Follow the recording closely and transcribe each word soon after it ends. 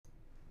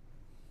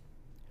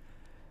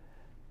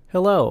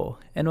Hello,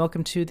 and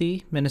welcome to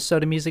the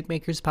Minnesota Music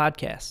Makers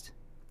Podcast.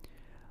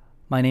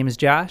 My name is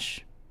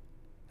Josh,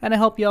 and I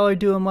hope y'all are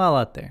doing well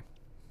out there.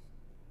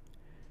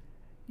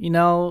 You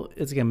know,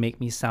 it's going to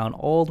make me sound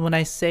old when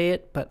I say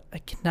it, but I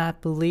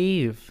cannot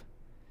believe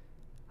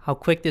how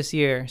quick this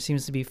year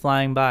seems to be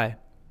flying by.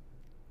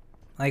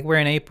 Like we're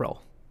in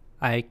April.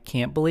 I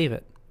can't believe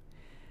it.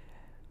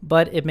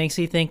 But it makes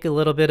me think a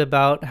little bit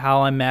about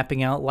how I'm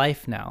mapping out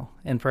life now,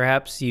 and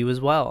perhaps you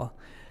as well.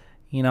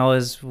 You know,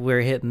 as we're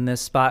hitting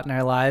this spot in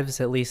our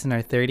lives, at least in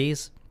our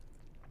 30s,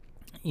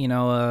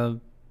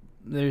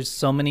 there's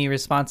so many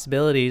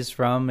responsibilities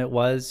from it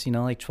was,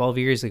 like 12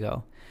 years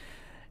ago.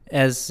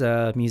 As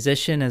a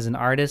musician, as an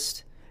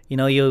artist,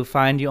 you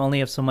find you only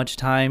have so much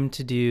time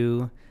to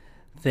do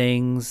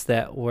things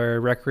that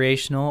were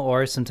recreational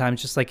or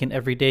sometimes just like an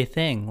everyday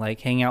thing, like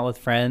hang out with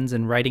friends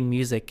and writing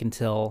music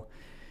until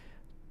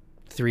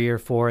 3 or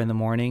 4 in the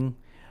morning,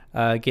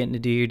 getting to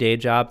do your day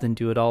job, then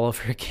do it all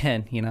over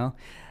again,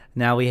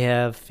 Now we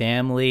have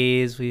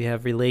families, we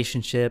have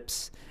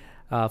relationships,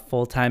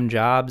 full-time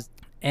jobs,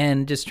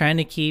 and just trying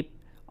to keep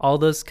all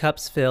those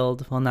cups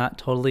filled while not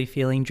totally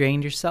feeling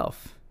drained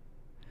yourself.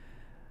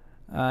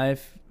 I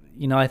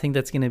think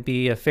that's going to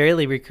be a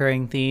fairly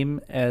recurring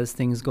theme as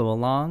things go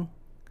along.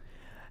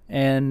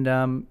 And,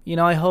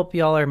 I hope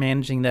y'all are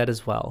managing that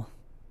as well,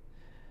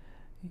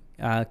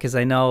 because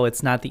I know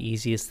it's not the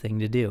easiest thing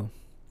to do.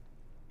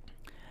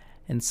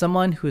 And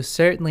someone who is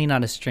certainly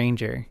not a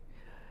stranger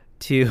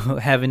to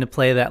having to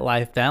play that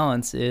life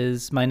balance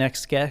is my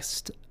next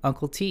guest,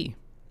 unclett,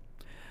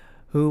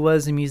 who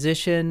was a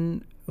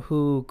musician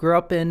who grew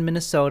up in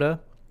Minnesota.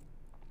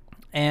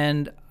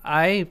 And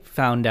I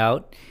found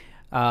out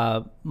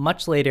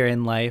much later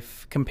in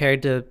life,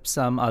 compared to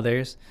some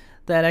others,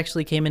 that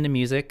actually came into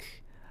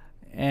music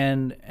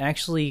and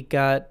actually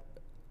got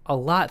a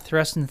lot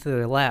thrust into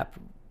their lap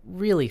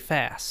really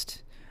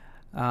fast,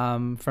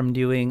 from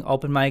doing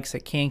open mics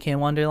at Can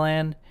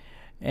Wonderland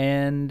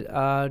and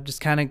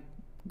just kind of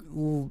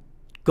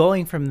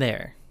going from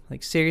there,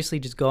 like seriously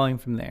just going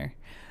from there.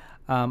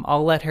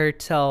 I'll let her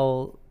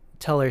tell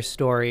her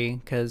story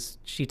because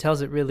she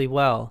tells it really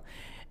well,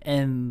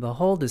 and the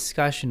whole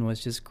discussion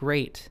was just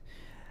great.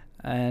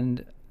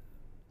 And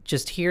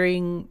just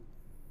hearing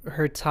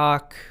her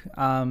talk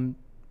and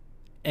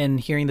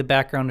hearing the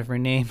background of her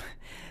name,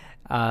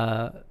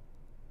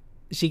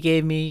 she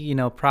gave me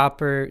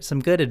some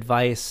good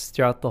advice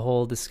throughout the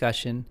whole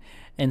discussion,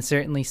 and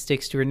certainly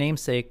sticks to her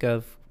namesake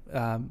of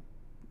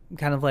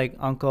kind of like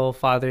uncle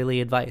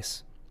fatherly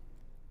advice.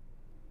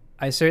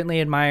 I certainly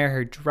admire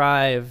her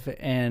drive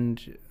and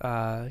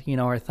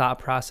her thought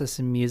process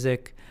in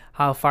music,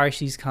 how far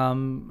she's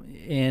come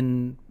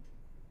in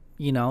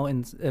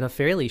a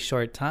fairly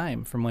short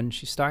time from when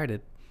she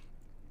started.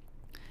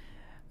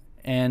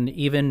 And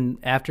even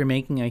after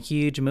making a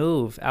huge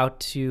move out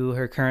to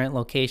her current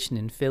location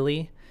in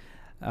Philly,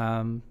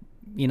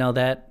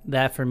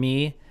 that for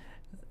me,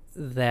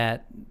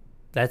 that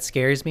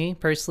scares me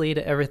personally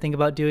to ever think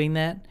about doing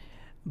that.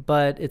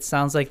 But it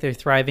sounds like they're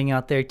thriving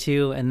out there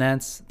too, and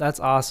that's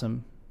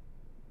awesome.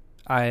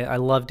 I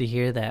love to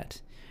hear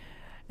that.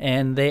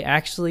 And they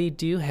actually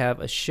do have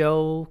a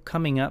show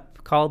coming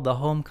up called the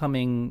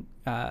Homecoming.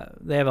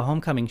 They have a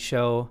homecoming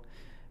show,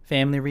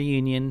 family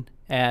reunion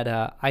at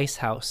Ice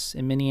House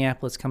in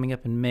Minneapolis coming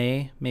up in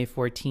May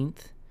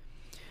 14th,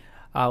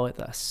 with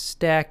a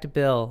stacked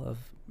bill of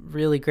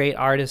really great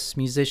artists,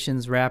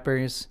 musicians,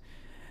 rappers.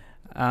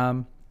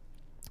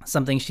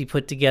 Something she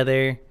put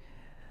together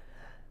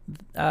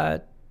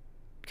because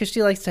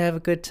she likes to have a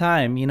good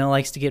time,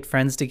 likes to get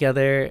friends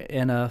together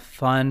in a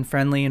fun,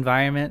 friendly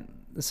environment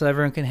so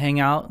everyone can hang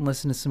out and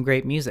listen to some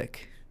great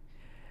music,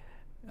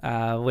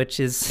 which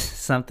is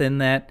something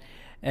that,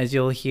 as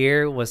you'll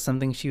hear, was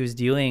something she was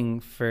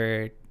doing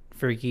for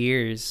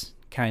years,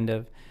 kind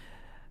of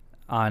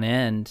on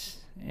end.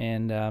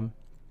 And I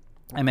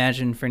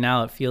imagine for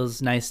now it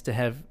feels nice to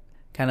have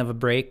kind of a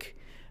break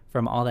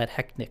from all that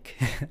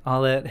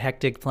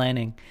hectic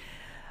planning.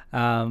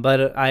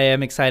 But I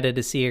am excited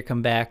to see her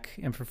come back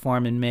and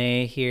perform in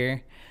May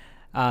here.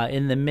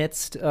 In the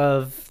midst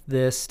of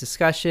this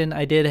discussion,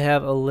 I did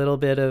have a little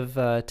bit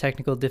of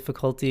technical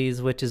difficulties,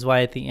 which is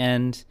why at the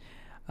end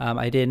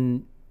I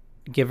didn't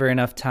give her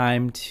enough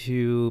time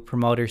to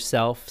promote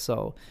herself.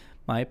 So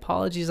my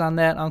apologies on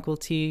that,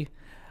 unclett.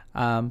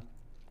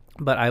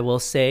 But I will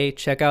say,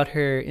 check out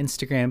her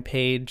Instagram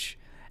page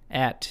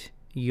at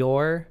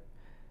your,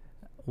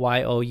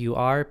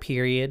 YOUR,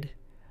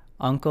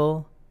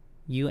 uncle,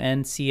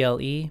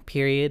 UNCLE,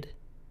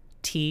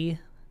 T,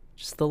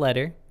 just the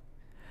letter.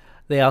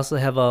 They also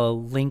have a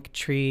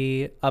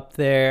Linktree up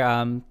there,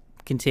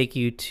 can take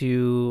you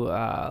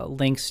to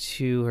links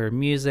to her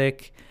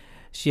music.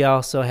 She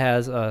also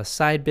has a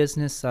side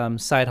business,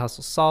 Side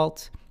Hustle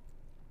Salt.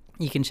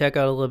 You can check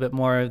out a little bit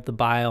more of the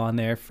bio on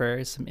there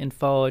for some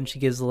info, and she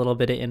gives a little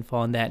bit of info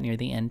on that near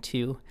the end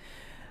too.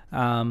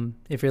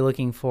 If you're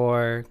looking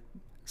for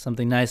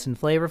something nice and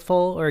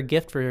flavorful or a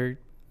gift for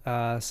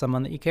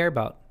someone that you care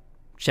about,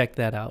 check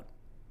that out.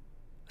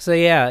 So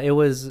yeah,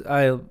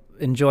 it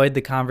enjoyed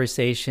the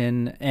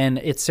conversation, and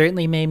it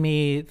certainly made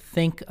me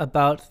think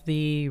about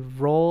the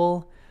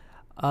role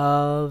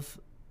of,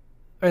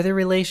 or the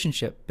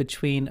relationship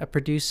between a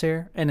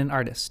producer and an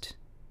artist,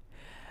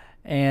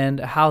 and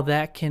how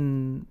that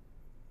can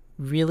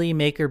really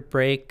make or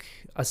break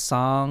a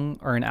song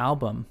or an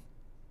album,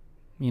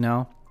 you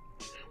know?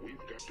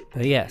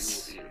 But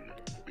yes,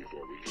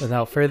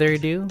 without further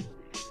ado,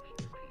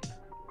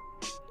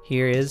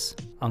 here is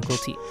Uncle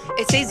T.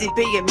 It's easy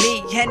being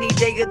me any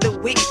day of the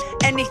week.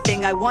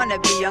 Anything I wanna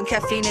be on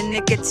caffeine and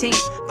nicotine.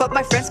 But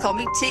my friends call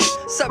me T.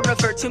 Some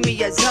refer to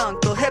me as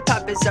Uncle. Hip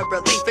hop is a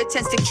relief. It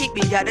tends to keep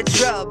me out of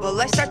trouble.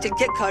 I start to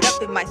get caught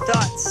up in my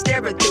thoughts,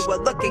 staring through a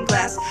looking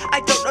glass.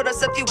 I don't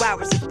notice a few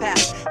hours have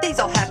passed. Things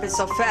all happen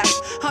so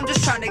fast. I'm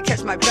just trying to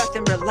catch my breath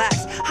and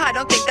relax. I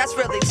don't think that's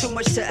really too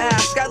much to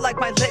ask. I like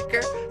my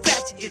liquor.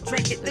 Faster you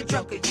drink it, the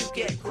drunker you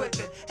get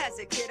quicker. As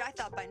a kid, I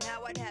thought by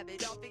now I'd have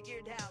it all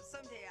figured out.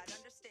 Someday I'd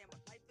understand what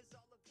life is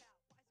all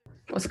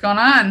about. What's going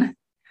on?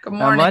 Good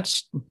morning.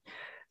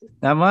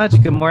 Not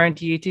much. Good morning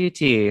to you too,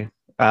 T.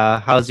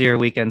 How's your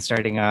weekend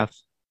starting off?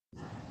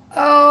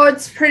 Oh,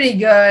 it's pretty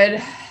good.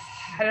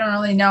 I don't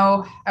really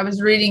know. I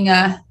was reading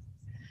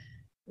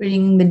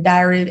the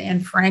Diary of Anne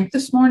Frank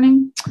this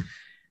morning,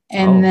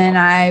 and then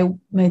I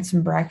made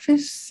some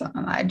breakfast,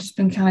 and I just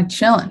been kind of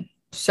chilling.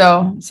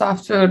 So it's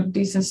off to a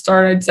decent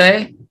start, I'd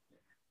say.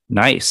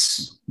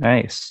 Nice.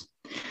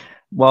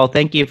 Well,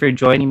 thank you for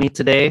joining me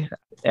today.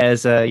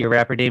 As your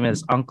rapper name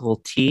is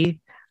Uncle T.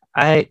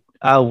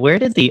 Where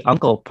did the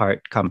uncle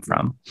part come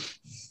from?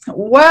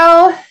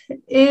 Well,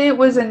 it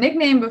was a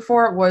nickname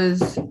before it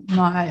was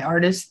my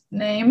artist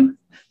name.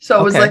 So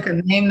it was like a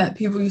name that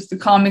people used to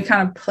call me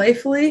kind of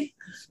playfully,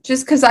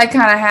 just because I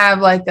kind of have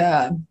like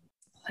a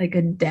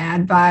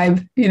dad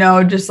vibe, you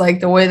know, just like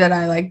the way that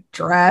I like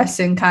dress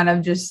and kind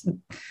of just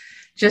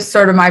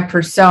sort of my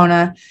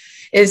persona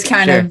is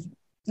kind of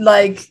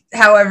like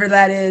however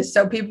that is.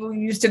 So people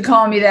used to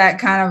call me that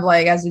kind of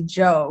like as a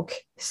joke.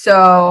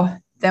 So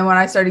then when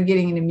I started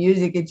getting into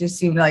music, it just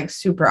seemed like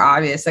super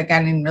obvious. Like I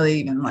didn't really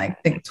even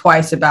like think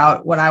twice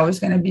about what I was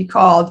going to be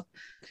called.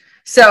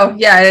 So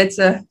yeah, it's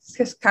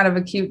just kind of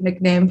a cute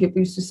nickname people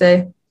used to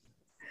say.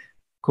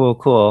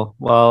 Cool.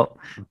 Well,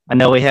 I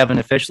know we haven't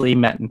officially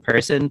met in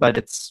person, but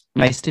it's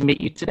nice to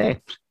meet you today.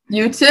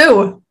 You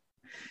too.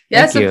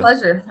 Yeah, it's a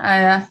pleasure.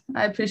 I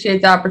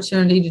appreciate the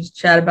opportunity to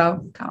chat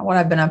about kind of what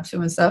I've been up to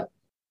and stuff.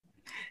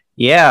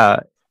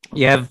 Yeah,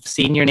 you have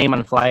seen your name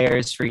on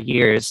flyers for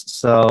years,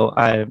 so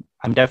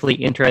I'm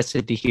definitely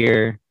interested to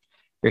hear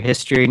your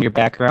history and your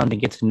background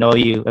and get to know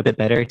you a bit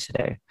better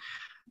today.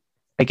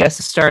 I guess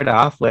to start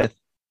off with,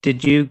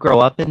 did you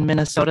grow up in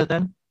Minnesota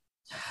then?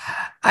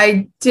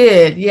 I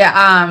did. Yeah.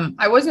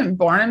 I wasn't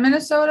born in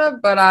Minnesota,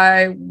 but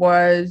I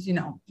was,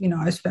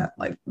 I spent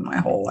like my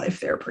whole life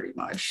there pretty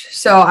much.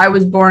 So I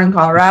was born in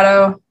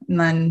Colorado, and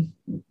then,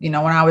 when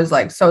I was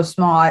like so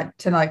small, I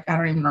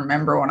don't even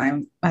remember when I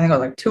think I was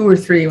like 2 or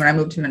 3 when I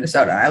moved to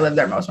Minnesota. I lived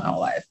there most of my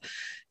whole life.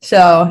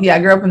 So yeah, I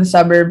grew up in the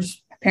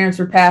suburbs. My parents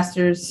were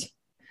pastors,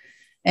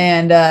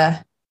 and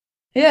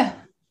yeah.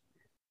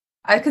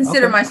 I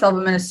consider myself a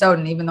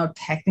Minnesotan, even though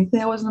technically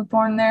I wasn't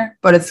born there,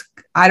 but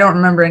I don't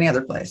remember any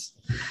other place,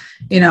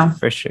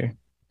 For sure.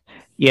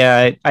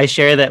 Yeah, I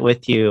share that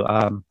with you.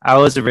 I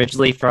was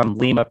originally from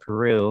Lima,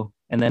 Peru,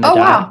 and then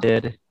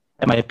adopted. Wow.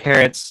 And my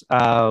parents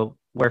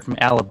were from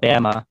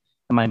Alabama,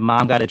 and my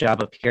mom got a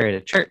job up here at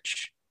a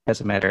church,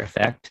 as a matter of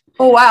fact.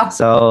 Oh, wow.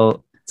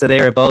 So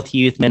they were both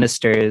youth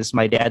ministers.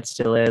 My dad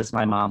still is.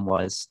 My mom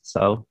was.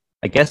 So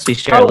I guess we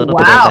share a little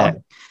bit of that.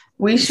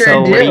 We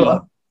sure do.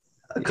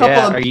 A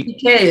couple of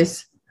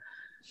PKs.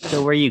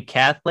 So were you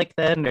Catholic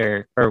then,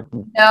 or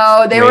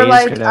no? They were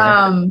like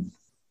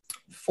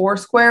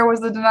Foursquare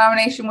was the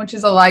denomination, which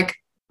is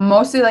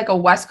mostly like a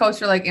West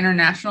Coast or like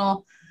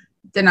international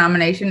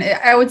denomination.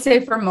 I would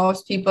say for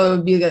most people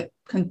it would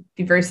could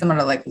be very similar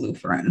to like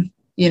Lutheran.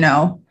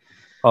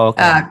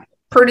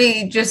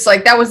 Pretty just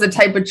like that was the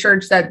type of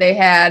church that they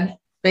had.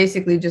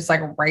 Basically, just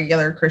like a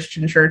regular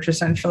Christian church,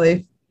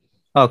 essentially.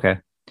 Okay,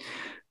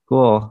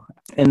 cool.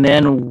 And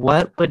then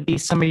what would be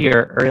some of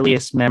your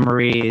earliest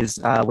memories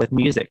with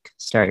music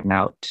starting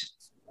out?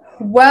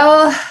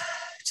 Well,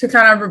 to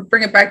kind of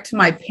bring it back to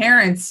my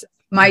parents,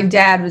 my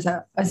dad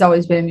has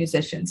always been a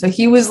musician. So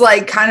he was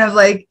like kind of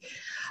like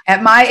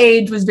at my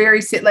age was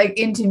very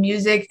into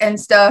music and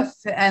stuff,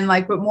 and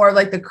but more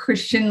like the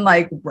Christian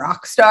like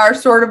rock star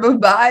sort of a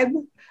vibe.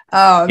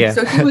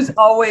 So he was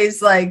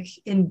always like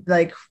in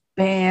like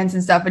bands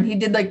and stuff, and he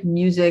did like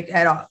music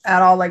at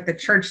all like the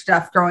church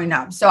stuff growing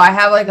up. So I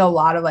have like a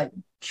lot of like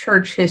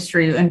church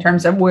history in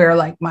terms of where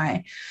like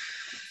my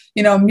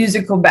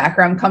musical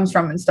background comes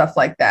from and stuff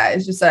like that.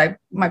 It's just that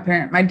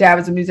my dad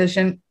was a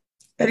musician,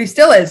 but he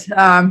still is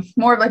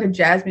more of like a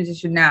jazz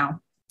musician now,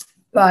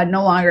 but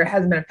no longer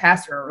hasn't been a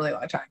pastor for a really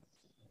long time.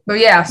 But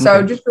yeah,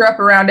 so just grew up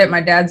around it.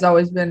 My dad's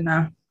always been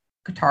a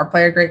guitar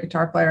player, great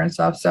guitar player and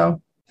stuff.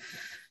 So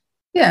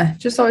yeah,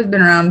 just always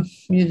been around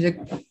music.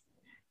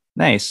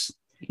 Nice.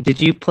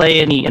 Did you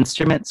play any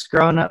instruments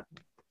growing up?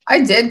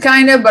 I did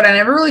kind of, but I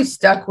never really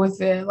stuck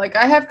with it. Like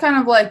I have kind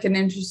of like an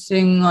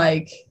interesting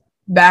like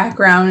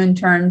background in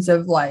terms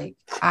of like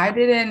I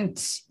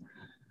didn't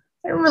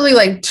really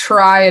like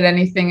try at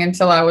anything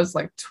until I was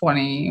like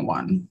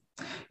 21.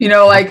 You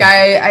know, like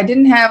I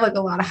didn't have like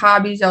a lot of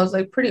hobbies. I was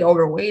like pretty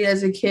overweight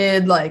as a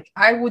kid. Like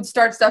I would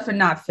start stuff and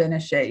not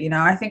finish it. You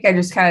know, I think I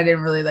just kind of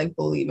didn't really like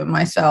believe in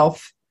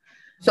myself.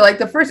 So like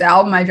the first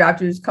album I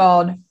dropped was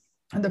called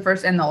the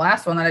first and the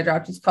last one that I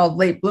dropped is called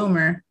Late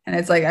Bloomer. And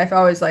it's like I've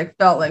always like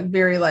felt like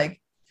very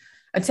like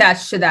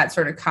attached to that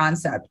sort of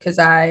concept because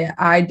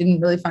I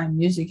didn't really find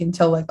music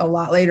until like a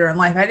lot later in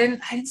life. I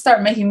didn't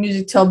start making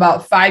music till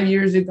about 5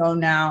 years ago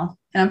now,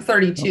 and I'm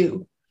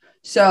 32.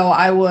 So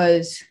I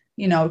was,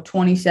 you know,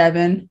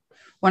 27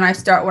 when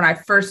I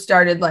first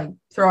started like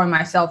throwing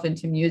myself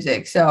into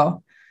music.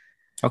 So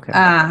Okay.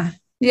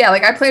 yeah,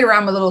 like I played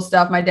around with little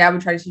stuff. My dad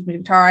would try to teach me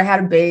guitar. I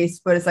had a bass,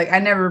 but it's like I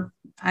never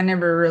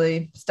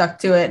really stuck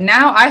to it.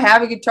 Now I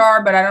have a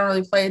guitar, but I don't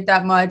really play it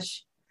that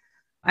much.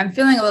 I'm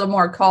feeling a little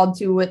more called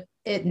to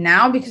it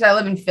now because I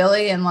live in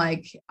Philly, and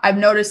like I've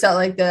noticed that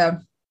like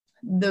the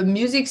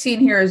music scene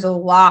here is a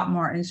lot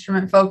more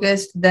instrument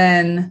focused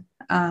than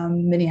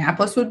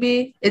Minneapolis would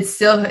be. It's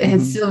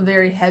still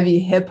very heavy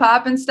hip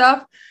hop and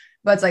stuff,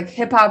 but it's like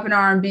hip hop and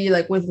R&B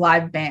like with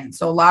live bands.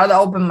 So a lot of the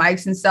open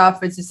mics and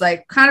stuff, it's just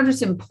like kind of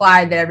just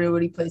implied that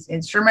everybody plays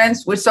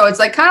instruments, so it's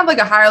like kind of like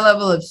a higher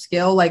level of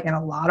skill, like in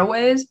a lot of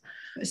ways.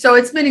 So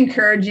it's been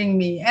encouraging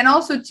me, and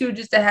also too,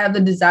 just to have the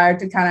desire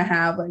to kind of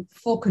have like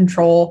full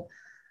control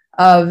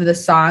of the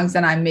songs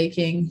that I'm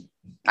making.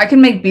 I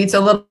can make beats a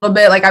little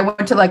bit. Like I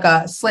went to like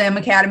a Slam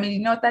Academy. Do you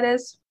know what that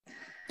is?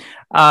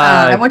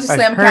 I went to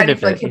Slam Academy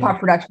for like hip hop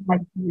production like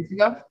 2 years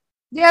ago.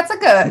 Yeah,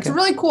 it's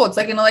really cool. It's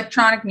like an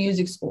electronic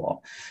music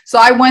school. So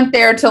I went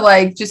there to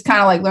like just kind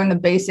of like learn the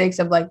basics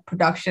of like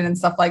production and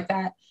stuff like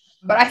that.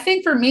 But I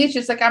think for me, it's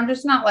just like I'm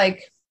just not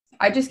like,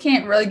 I just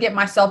can't really get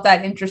myself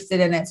that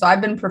interested in it. So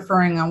I've been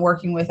preferring on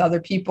working with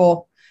other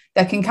people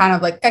that can kind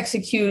of like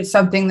execute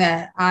something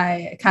that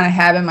I kind of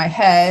have in my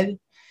head,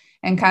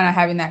 and kind of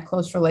having that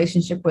close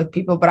relationship with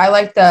people. But I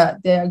like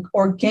the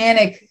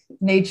organic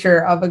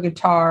nature of a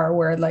guitar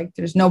where like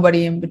there's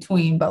nobody in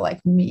between but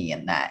like me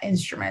and that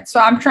instrument. So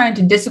I'm trying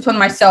to discipline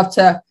myself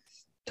to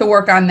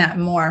work on that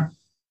more.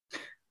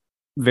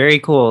 Very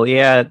cool.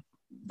 Yeah,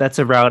 that's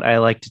a route I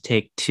like to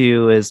take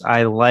too, is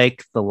I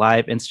like the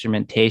live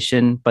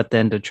instrumentation, but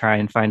then to try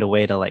and find a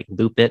way to like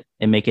loop it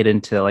and make it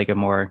into like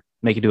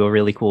make it do a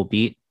really cool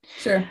beat.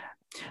 Sure.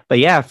 But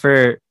yeah,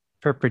 for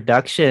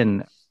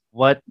production,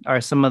 what are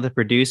some of the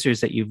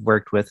producers that you've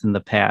worked with in the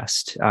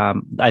past?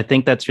 I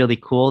think that's really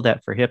cool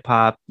that for hip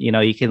hop, you know,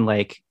 you can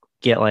like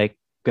get like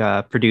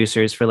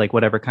producers for like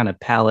whatever kind of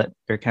palette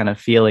or kind of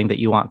feeling that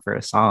you want for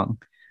a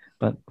song.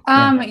 But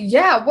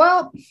yeah,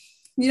 well,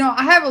 you know,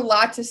 I have a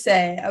lot to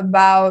say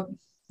about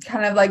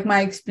kind of like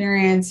my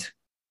experience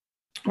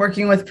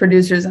working with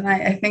producers. And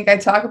I think I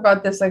talk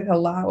about this like a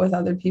lot with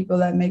other people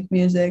that make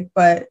music,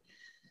 but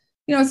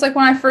you know, it's like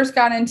when I first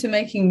got into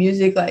making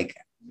music, like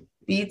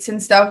beats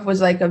and stuff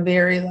was like a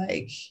very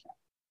like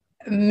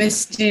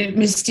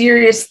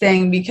mysterious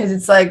thing, because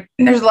it's like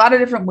there's a lot of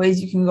different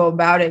ways you can go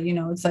about it. You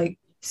know, it's like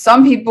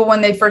some people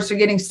when they first are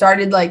getting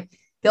started, like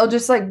they'll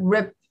just like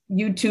rip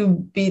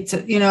YouTube beats,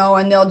 you know,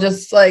 and they'll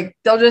just like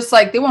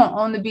they won't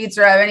own the beats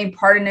or have any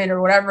part in it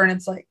or whatever. And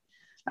it's like,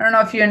 I don't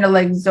know if you're into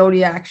like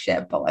zodiac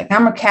shit, but like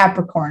I'm a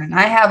Capricorn, and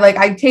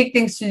I take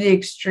things to the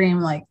extreme,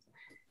 like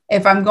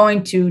if I'm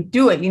going to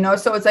do it, you know?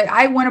 So it's like,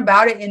 I went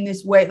about it in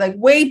this way, like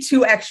way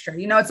too extra,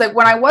 you know? It's like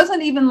when I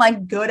wasn't even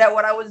like good at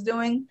what I was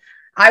doing,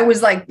 I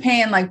was like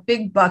paying like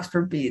big bucks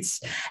for beats.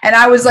 And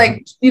I was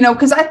like, you know,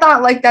 cause I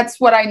thought like, that's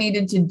what I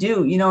needed to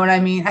do. You know what I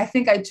mean? I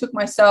think I took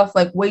myself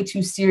like way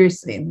too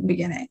seriously in the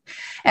beginning,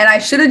 and I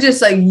should have just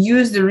like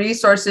used the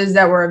resources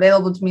that were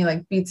available to me,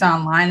 like Beats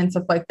Online and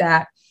stuff like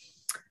that,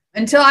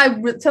 until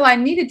I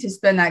needed to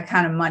spend that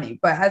kind of money.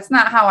 But that's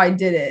not how I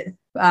did it.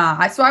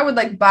 So I would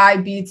like buy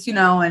beats, you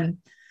know, and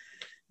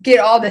get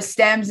all the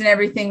stems and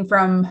everything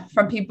from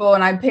people,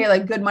 and I'd pay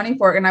like good money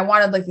for it. And I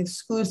wanted like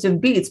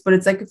exclusive beats, but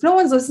it's like, if no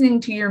one's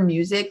listening to your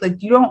music,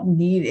 like you don't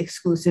need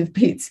exclusive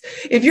beats.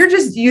 If you're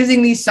just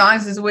using these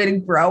songs as a way to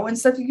grow and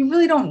stuff, you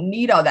really don't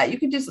need all that. You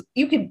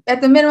could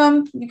at the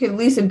minimum, you could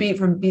lease a beat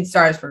from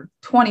BeatStars for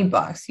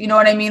 $20. You know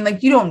what I mean?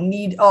 Like you don't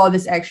need all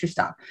this extra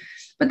stuff.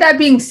 But that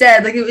being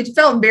said, like it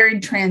felt very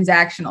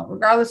transactional,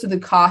 regardless of the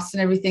costs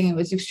and everything. It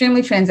was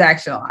extremely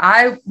transactional.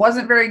 I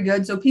wasn't very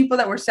good. So people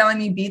that were selling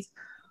me beats,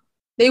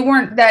 they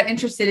weren't that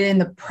interested in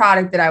the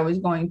product that was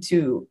going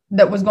to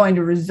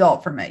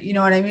result from it. You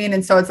know what I mean?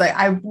 And so it's like,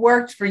 I've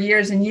worked for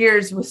years and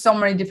years with so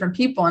many different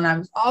people, and I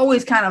was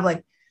always kind of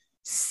like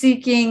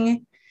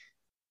seeking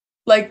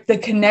like the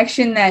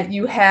connection that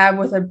you have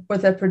with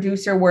a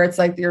producer, where it's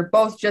like, you're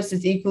both just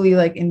as equally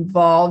like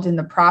involved in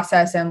the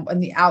process and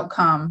the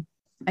outcome.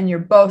 And you're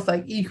both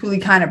like equally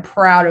kind of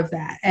proud of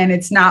that. And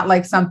it's not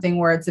like something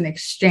where it's an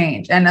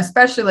exchange. And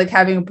especially like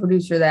having a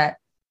producer that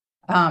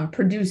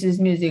produces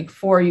music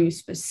for you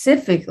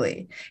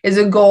specifically is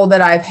a goal that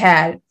I've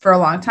had for a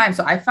long time.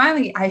 So I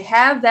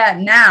have that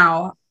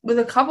now. with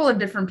a couple of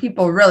different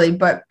people really,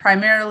 but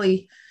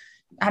primarily,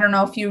 I don't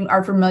know if you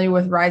are familiar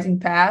with Rising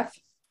Path.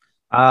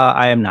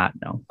 I am not,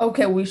 no.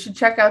 Okay, we should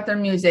check out their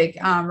music.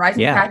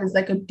 Rising Path is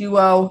like a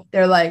duo.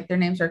 Their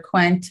names are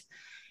Quint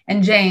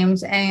and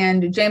James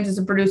is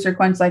a producer.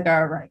 Quint's like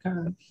a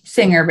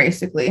singer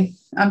basically.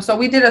 So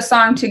we did a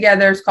song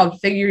together. It's called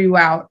Figure You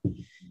Out.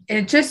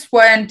 It just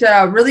went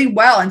really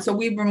well. And so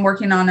we've been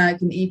working on an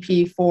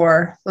EP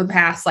for the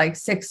past like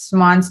 6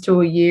 months to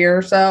a year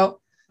or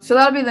so. So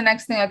that'll be the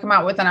next thing I come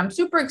out with. And I'm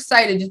super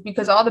excited just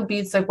because all the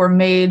beats like were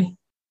made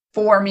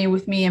for me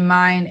with me in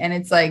mind. And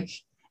it's like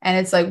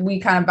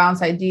we kind of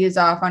bounce ideas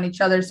off on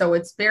each other. So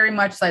it's very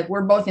much like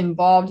we're both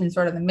involved in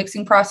sort of the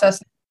mixing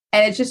process.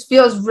 And it just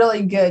feels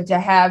really good to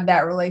have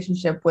that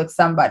relationship with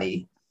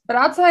somebody. But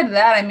outside of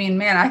that, I mean,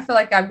 man, I feel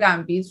like I've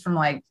gotten beats from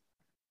like,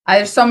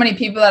 there's so many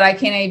people that I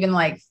don't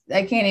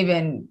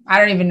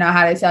even know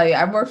how to tell you.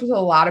 I've worked with a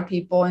lot of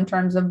people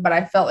but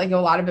I felt like a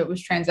lot of it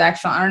was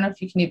transactional. I don't know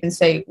if you can even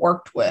say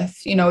worked with,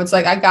 it's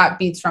like I got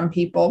beats from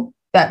people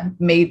that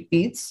made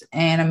beats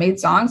and I made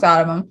songs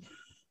out of them.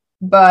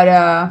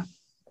 But,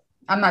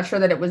 I'm not sure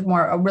that it was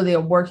really a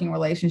working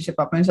relationship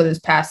up until this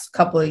past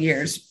couple of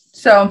years.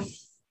 So,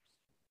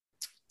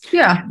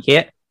 yeah.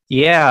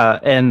 Yeah.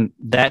 And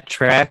that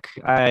track,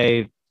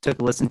 I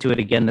took a listen to it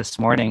again this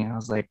morning. I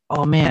was like,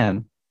 oh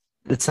man,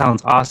 it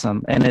sounds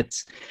awesome. And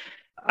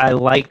I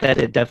like that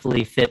it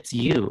definitely fits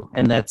you.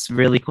 And that's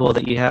really cool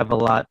that you have a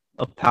lot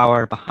of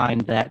power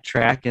behind that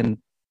track. And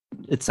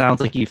it sounds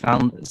like you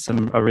found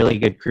a really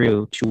good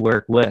crew to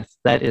work with.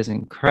 That is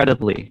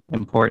incredibly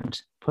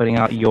important, putting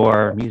out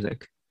your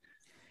music.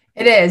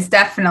 It is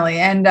definitely.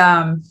 And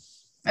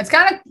it's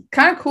kind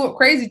of cool,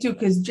 crazy too,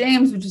 because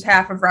James, which is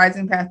half of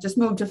Rising Path, just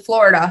moved to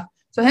Florida.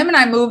 So him and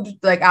I moved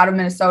like out of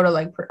Minnesota,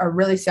 like a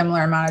really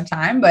similar amount of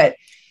time, but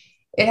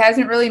it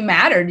hasn't really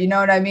mattered. You know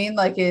what I mean?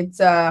 Like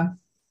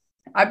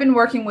I've been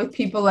working with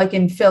people like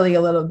in Philly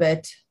a little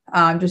bit,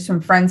 just some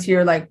friends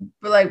here, like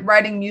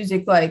writing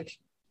music, like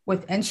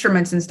with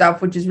instruments and stuff,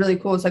 which is really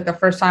cool. It's like the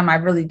first time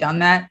I've really done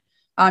that.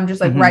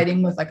 Just like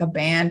writing with like a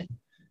band,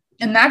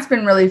 and that's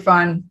been really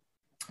fun.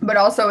 But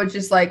also it's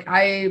just like,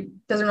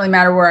 doesn't really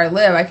matter where I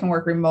live. I can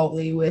work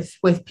remotely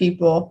with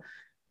people,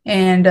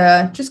 and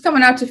just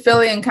coming out to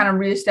Philly and kind of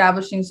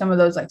reestablishing some of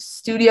those like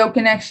studio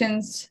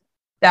connections.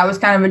 That was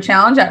kind of a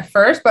challenge at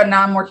first, but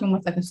now I'm working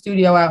with like a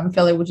studio out in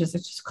Philly, which is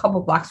just a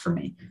couple blocks from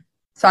me.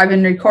 So I've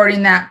been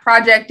recording that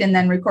project and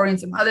then recording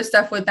some other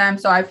stuff with them.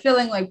 So I'm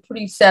feeling like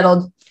pretty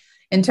settled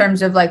in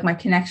terms of like my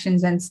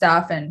connections and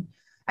stuff. And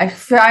I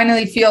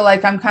finally feel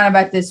like I'm kind of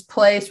at this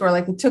place where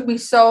like it took me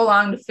so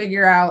long to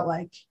figure out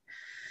like,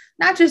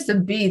 not just the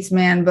beats,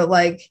 man, but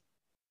like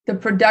the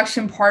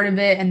production part of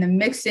it and the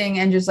mixing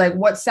and just like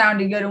what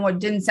sounded good and what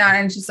didn't sound.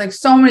 And it's just like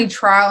so many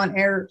trial and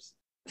error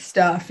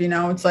stuff,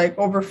 it's like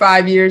over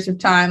 5 years of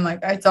time. Like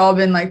it's all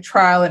been like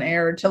trial and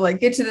error to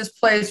like get to this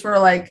place where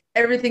like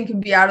everything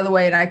can be out of the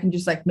way and I can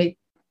just like make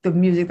the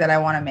music that I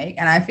want to make.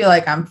 And I feel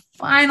like I'm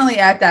finally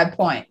at that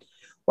point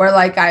where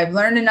like I've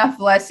learned enough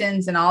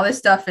lessons and all this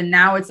stuff. And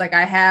now it's like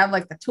I have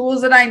like the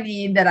tools that I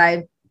need that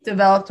I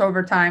developed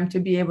over time to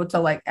be able to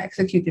like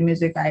execute the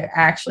music I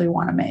actually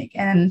want to make.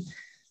 And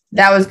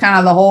that was kind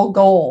of the whole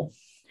goal.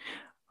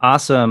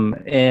 Awesome.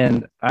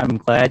 And I'm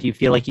glad you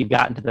feel like you've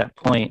gotten to that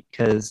point,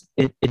 because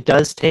it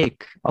does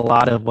take a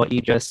lot of what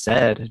you just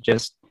said,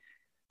 just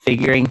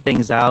figuring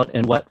things out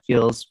and what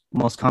feels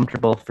most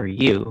comfortable for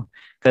you.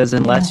 Because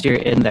unless you're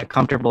in that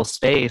comfortable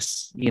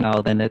space,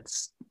 then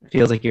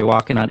feels like you're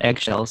walking on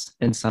eggshells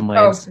in some ways.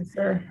 Oh, for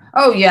sure.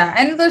 Oh yeah.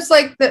 And there's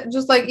like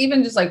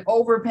even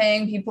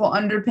overpaying people,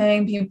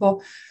 underpaying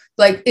people,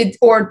 like it,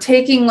 or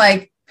taking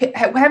like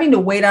having to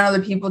wait on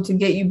other people to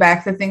get you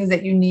back the things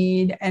that you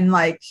need. And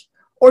like,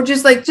 or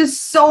just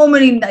so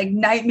many like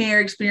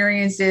nightmare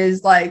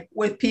experiences, like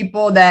with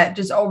people that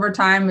just over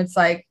time, it's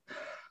like,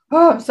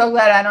 oh, I'm so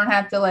glad I don't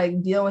have to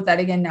like deal with that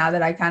again now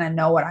that I kind of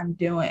know what I'm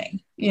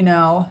doing,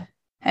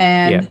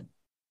 and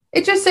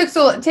it just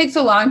takes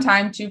a long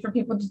time too for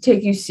people to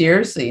take you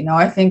seriously.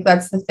 I think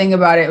that's the thing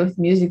about it with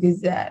music,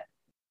 is that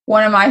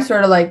one of my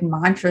sort of like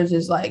mantras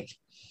is like,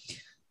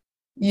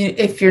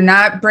 if you're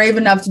not brave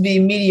enough to be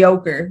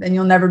mediocre, then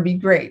you'll never be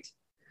great,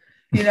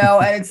 and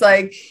it's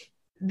like,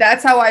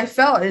 that's how I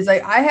felt. Is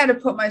like, I had to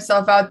put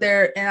myself out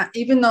there. And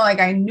even though like,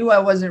 I knew I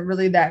wasn't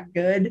really that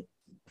good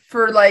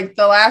for like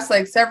the last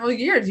like several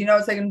years,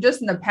 it's like I'm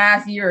just in the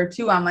past year or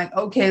two, I'm like,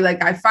 okay,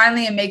 like I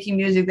finally am making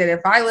music that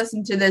if I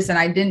listened to this and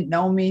I didn't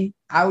know me,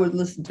 I would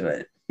listen to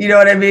it. You know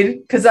what I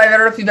mean? Because I don't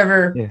know if you've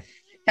ever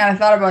kind of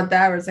thought about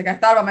that, where it's like I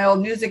thought about my old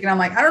music and I'm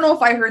like, I don't know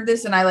if I heard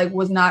this and I like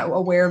was not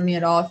aware of me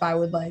at all, if I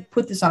would like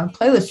put this on a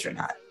playlist or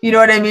not. You know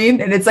what I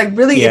mean? And it's like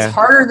really it's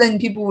harder than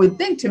people would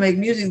think to make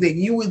music that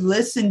you would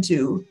listen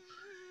to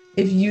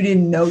if you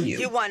didn't know you.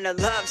 You want to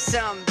love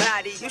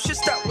somebody, you should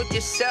start with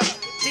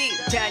yourself. Deep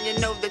down you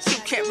know that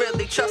you can't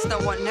really trust no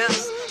one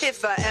else.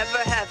 If I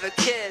ever have a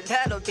kid,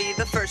 that'll be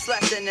the first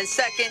lesson. And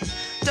second,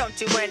 don't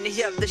do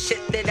any of the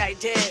shit that I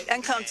did.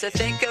 And come to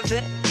think of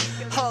it,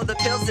 All the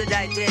pills that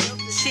I did,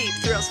 cheap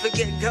thrills for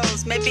good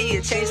goals. Maybe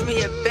it changed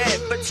me a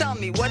bit, but tell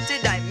me, what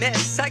did I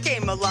miss? I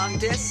came a long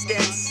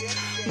distance.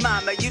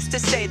 Mama used to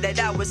say that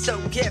I was so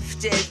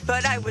gifted,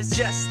 but I was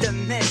just a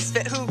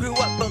misfit who grew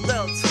up a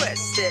little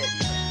twisted.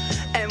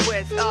 And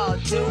with all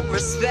due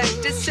respect,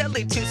 it's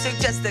silly to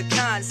suggest the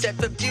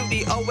concept of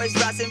beauty always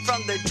rising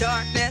from the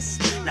darkness.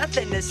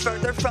 Nothing is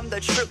further from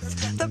the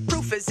truth. The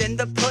proof is in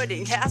the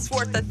pudding, has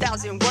worth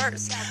 1,000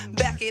 words.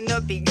 Back in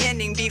the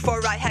beginning,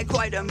 before I had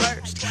quite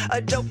emerged,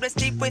 a dopeness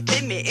deep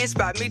within me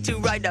inspired me to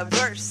write a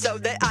verse, so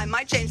that I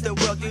might change the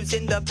world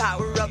using the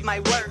power of my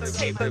words.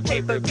 Paper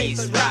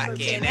beats rock,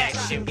 in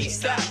action be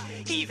stopped.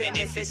 Even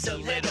if it's a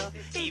little,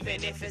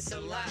 even if it's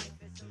a lot,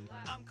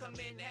 I'm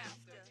coming after.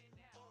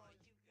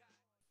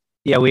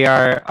 Yeah, we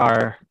are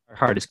our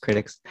hardest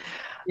critics.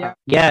 Yeah.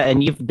 Yeah,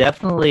 and you've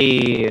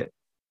definitely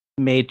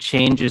made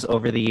changes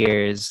over the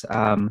years.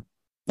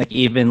 Like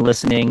even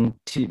listening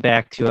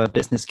back to a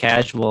Business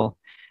Casual,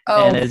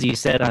 and as you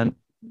said on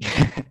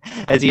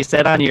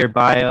your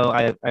bio,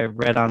 I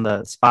read on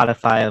the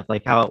Spotify of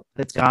like how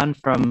it's gone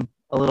from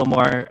a little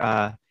more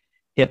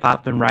hip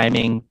hop and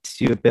rhyming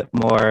to a bit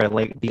more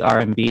like the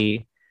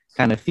R&B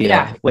kind of feel,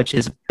 which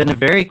has been a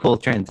very cool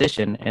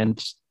transition.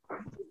 And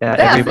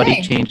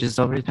everybody changes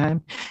over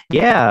time.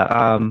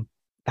 Yeah.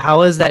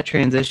 How has that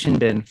transition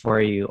been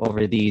for you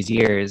over these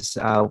years?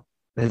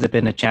 Has it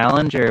been a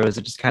challenge, or was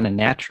it just kind of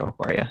natural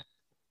for you?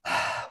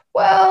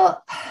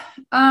 Well,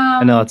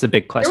 I know it's a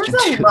big question.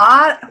 There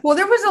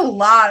was a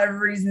lot of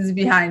reasons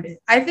behind it.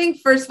 I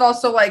think first of all,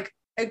 so like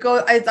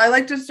I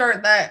like to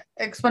start that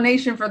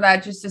explanation for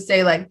that just to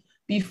say, like,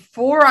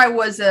 before I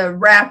was a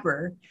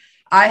rapper,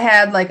 I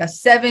had like a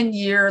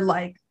 7-year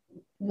like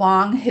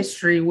long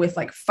history with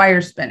like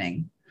fire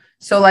spinning.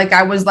 So like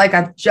I was like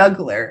a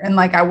juggler, and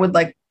like I would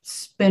like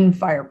spin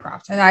fire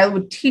props, and I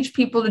would teach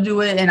people to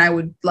do it, and I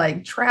would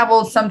like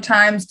travel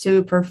sometimes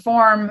to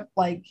perform,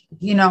 like,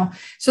 you know.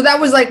 So that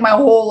was like my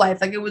whole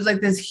life. Like it was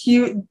like this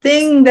huge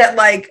thing that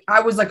like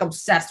I was like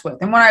obsessed with.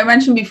 And when I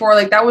mentioned before,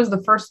 like that was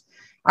the first,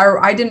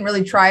 I didn't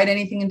really try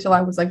anything until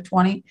I was like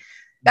 20.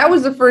 That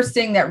was the first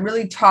thing that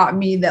really taught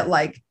me that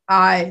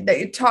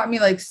it taught me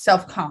like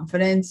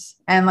self-confidence,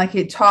 and like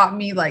it taught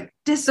me like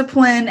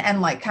discipline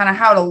and like kind of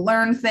how to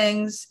learn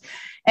things,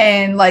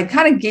 and like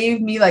kind of gave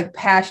me like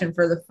passion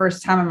for the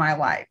first time in my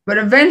life. But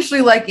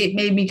eventually, like it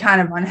made me kind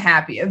of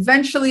unhappy.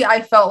 Eventually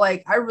I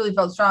really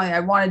felt strongly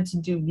I wanted to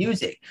do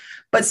music.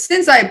 But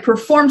since I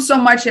performed so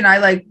much and I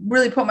like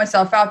really put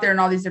myself out there in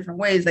all these different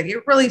ways, like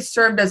it really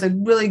served as a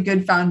really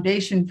good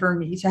foundation for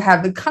me to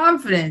have the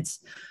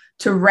confidence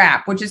to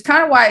rap, which is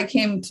kind of why it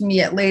came to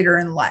me at later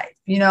in life.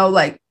 You know,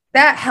 like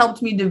that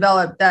helped me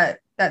develop that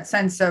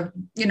sense of,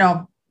 you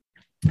know,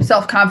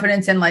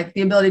 self-confidence and like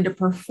the ability to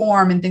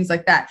perform and things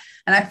like that.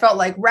 And I felt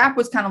like rap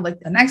was kind of like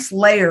the next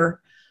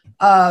layer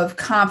of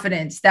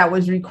confidence that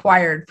was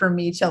required for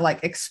me to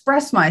like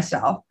express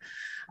myself.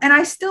 And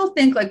I still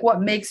think like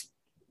what makes,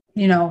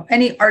 you know,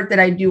 any art that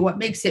I do, what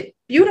makes it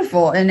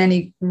beautiful in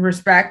any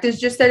respect is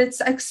just that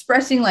it's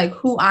expressing like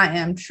who I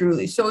am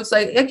truly. So it's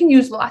like I can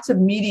use lots of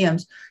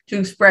mediums to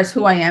express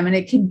who I am, and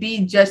it can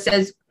be just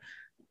as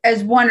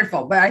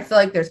wonderful, but I feel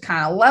like there's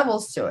kind of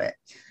levels to it.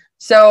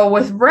 So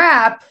with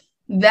rap,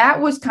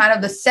 that was kind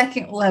of the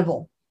second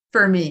level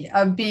for me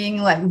of being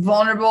like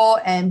vulnerable,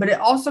 but it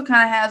also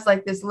kind of has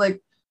like this,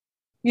 like,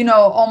 you know,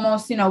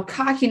 almost, you know,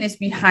 cockiness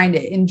behind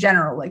it in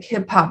general, like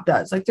hip hop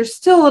does. Like there's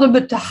still a little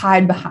bit to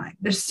hide behind.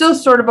 There's still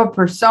sort of a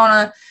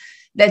persona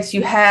that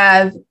you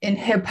have in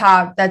hip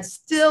hop that's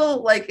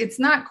still like, it's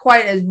not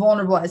quite as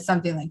vulnerable as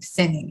something like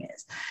singing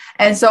is.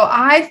 And so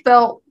I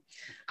felt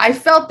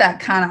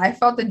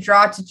the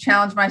draw to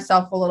challenge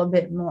myself a little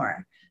bit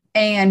more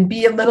and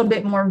be a little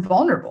bit more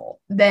vulnerable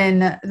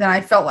than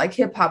I felt like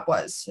hip hop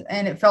was.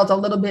 And it felt a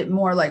little bit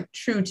more like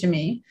true to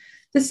me.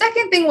 The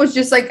second thing was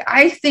just like,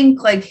 I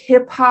think like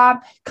hip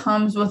hop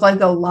comes with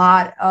like a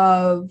lot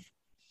of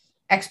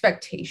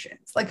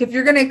expectations. Like if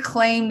you're going to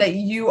claim that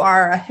you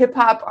are a hip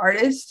hop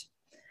artist,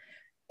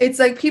 it's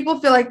like people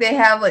feel like they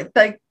have like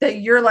that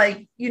you're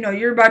like, you know,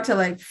 you're about to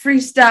like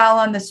freestyle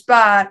on the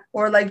spot,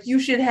 or like you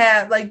should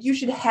have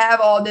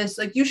all this,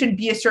 like you should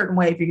be a certain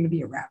way if you're going to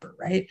be a rapper,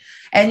 right?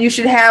 And you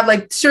should have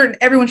like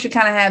everyone should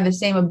kind of have the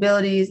same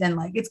abilities, and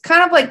like it's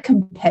kind of like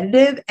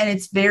competitive, and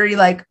it's very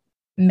like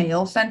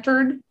male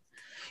centered.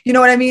 You know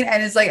what I mean?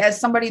 And it's like, as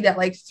somebody that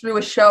like threw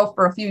a show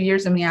for a few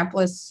years in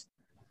Minneapolis,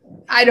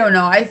 I don't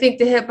know. I think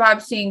the hip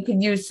hop scene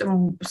could use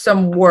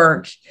some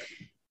work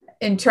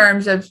in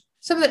terms of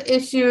some of the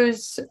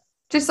issues,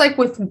 just like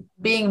with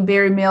being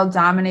very male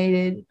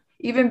dominated,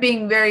 even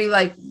being very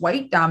like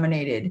white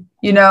dominated,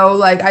 you know,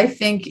 like I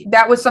think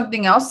that was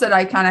something else that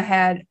I kind of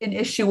had an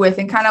issue with,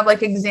 and kind of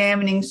like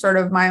examining sort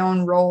of my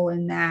own role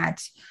in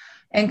that,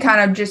 and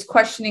kind of just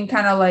questioning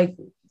kind of like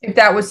if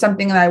that was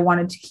something that I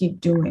wanted to keep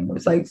doing. It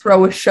was like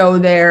throw a show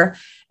there,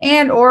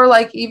 and or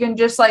like even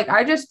just like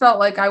I just felt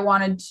like I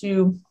wanted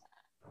to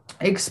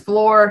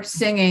explore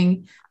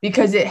singing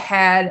because it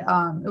had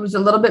it was a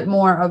little bit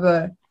more of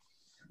a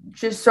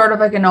just sort of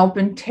like an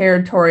open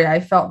territory I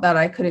felt that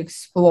I could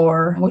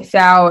explore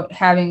without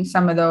having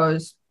some of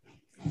those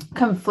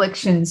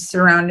conflictions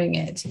surrounding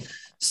it.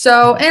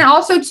 So, and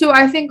also too,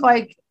 I think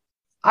like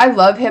I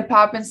love hip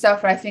hop and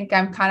stuff, but I think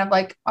I'm kind of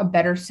like a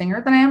better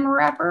singer than I am a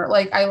rapper.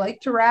 Like I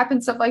like to rap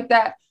and stuff like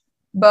that,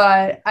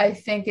 but I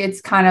think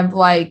it's kind of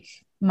like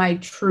my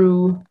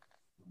true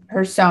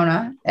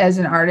persona as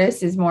an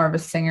artist is more of a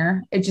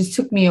singer. It just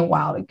took me a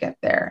while to get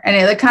there. And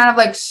it like kind of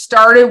like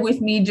started with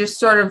me just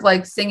sort of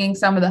like singing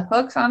some of the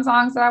hooks on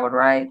songs that I would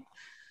write.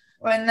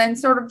 And then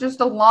sort of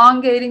just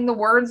elongating the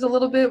words a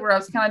little bit where I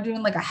was kind of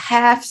doing like a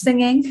half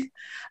singing.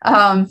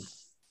 And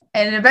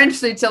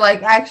eventually to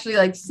like actually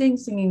like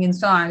singing in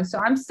songs. So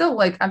I'm still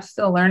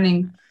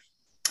learning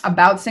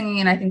about singing.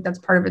 And I think that's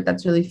part of it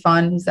that's really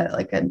fun is that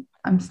like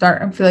I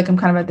feel like I'm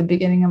kind of at the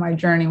beginning of my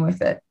journey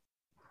with it.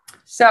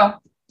 So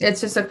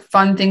it's just a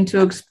fun thing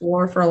to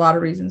explore for a lot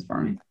of reasons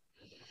for me.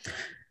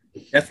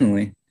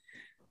 Definitely.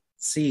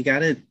 So you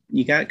got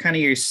kind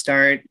of your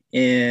start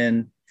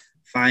in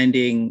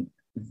finding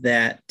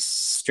that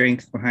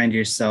strength behind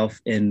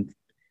yourself in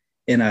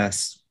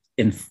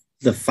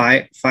the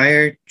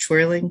fire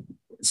twirling.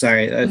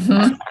 Sorry.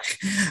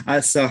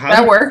 So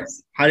that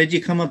works. How did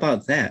you come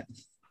about that?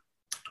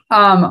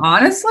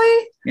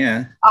 Honestly,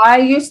 yeah, I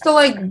used to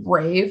like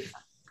rave,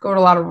 go to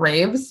a lot of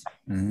raves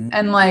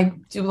and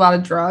like do a lot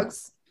of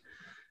drugs.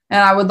 And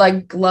I would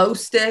like glow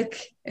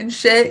stick and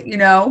shit, you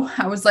know.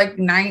 I was like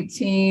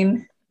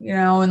 19, you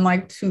know, in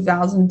like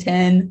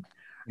 2010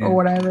 or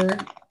whatever.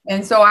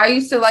 And so I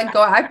used to like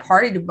I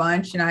partied a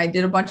bunch and I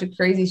did a bunch of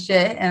crazy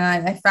shit.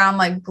 And I found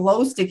like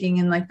glow sticking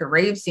in like the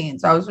rave scene.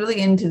 So I was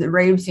really into the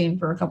rave scene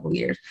for a couple of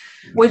years,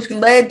 which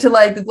led to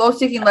like the glow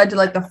sticking led to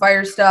like the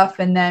fire stuff.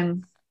 And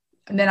then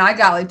I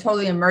got like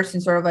totally immersed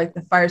in sort of like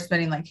the fire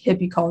spinning, like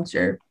hippie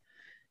culture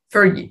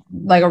for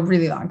like a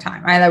really long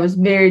time. I was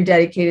very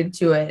dedicated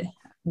to it.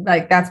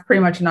 Like that's pretty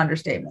much an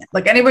understatement.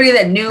 Like anybody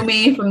that knew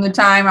me from the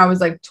time I was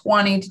like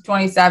 20 to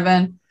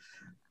 27,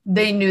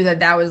 they knew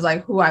that was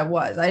like who I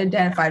was. I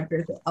identified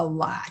with it a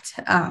lot.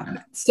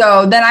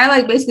 So then I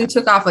like basically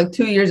took off like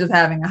 2 years of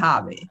having a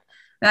hobby.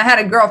 And I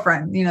had a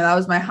girlfriend, you know, that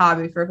was my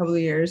hobby for a couple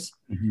of years.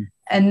 Mm-hmm.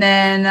 And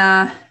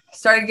then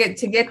started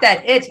to get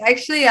that itch.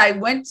 Actually, I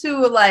went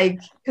to like,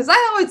 because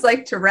I always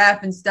like to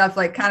rap and stuff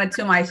like kind of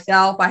to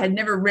myself. I had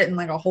never written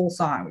like a whole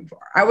song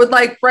before. I would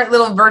like write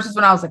little verses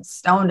when I was like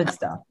stoned and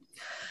stuff.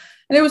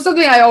 And it was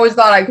something I always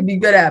thought I could be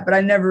good at, but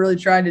I never really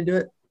tried to do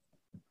it.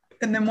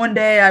 And then one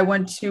day I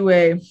went to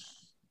a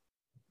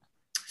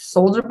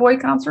Soulja Boy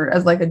concert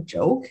as like a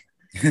joke.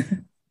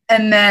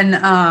 And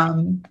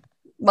then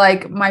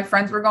like my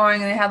friends were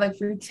going and they had like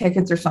free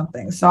tickets or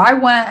something. So I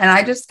went and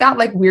I just got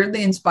like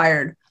weirdly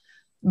inspired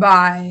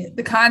by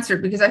the concert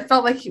because I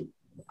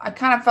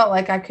kind of felt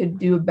like I could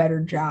do a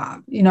better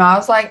job. You know, I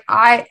was like,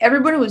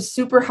 everybody was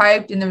super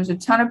hyped and there was a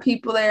ton of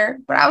people there,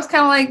 but I was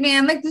kind of like,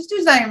 man, like this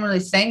dude's not even really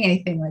saying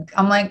anything. Like,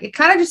 I'm like, it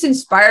kind of just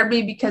inspired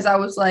me because I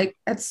was like,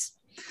 that's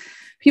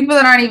people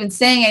that aren't even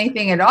saying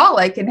anything at all,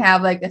 like can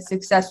have like a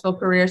successful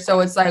career. So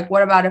it's like,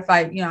 what about if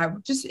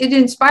it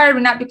inspired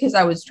me, not because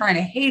I was trying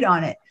to hate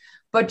on it,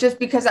 but just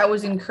because I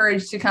was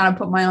encouraged to kind of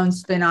put my own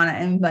spin on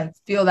it and like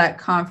feel that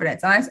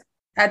confidence. And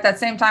at that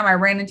same time, I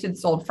ran into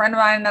this old friend of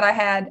mine that I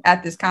had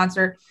at this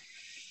concert.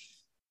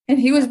 And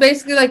he was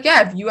basically like,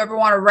 yeah, if you ever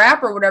want to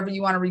rap or whatever,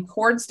 you want to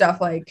record stuff,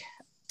 like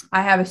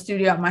I have a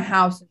studio at my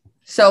house.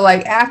 So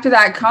like after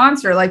that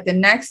concert, like the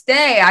next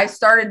day I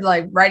started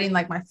like writing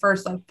like my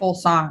first like full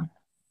song.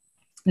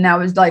 And that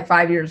was like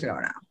 5 years ago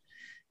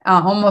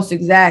now, almost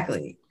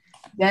exactly.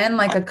 Then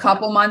like a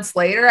couple months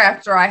later,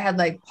 after I had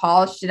like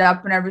polished it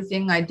up and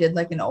everything, I did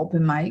like an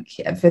open mic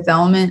at Fifth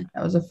Element.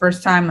 That was the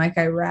first time like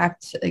I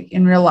rapped like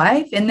in real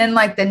life. And then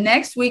like the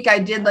next week I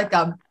did like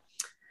an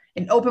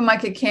open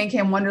mic at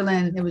Can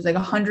Wonderland. It was like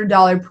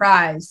 $100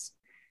 prize.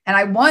 And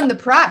I won the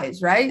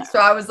prize, right? So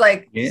I was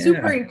like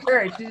super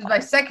encouraged. This is my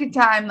second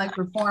time like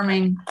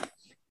performing.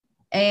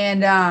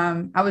 And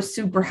I was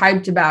super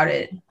hyped about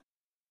it.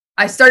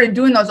 I started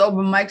doing those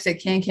open mics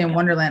at Can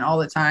Wonderland all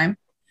the time.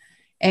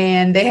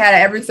 And they had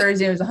every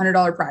Thursday, it was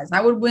 $100 prize. And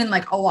I would win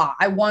like a lot.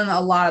 I won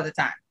a lot of the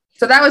time.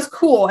 So that was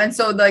cool. And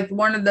so like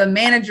one of the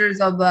managers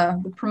of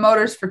the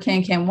promoters for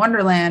Can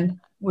Wonderland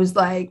was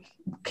like,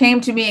 came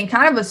to me and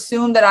kind of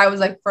assumed that I was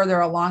like further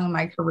along in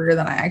my career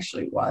than I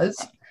actually was.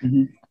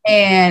 Mm-hmm.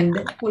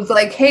 And was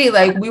like, hey,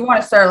 like we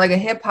want to start like a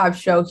hip hop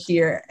show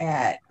here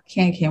at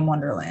Can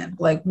Wonderland.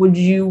 Like, would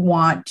you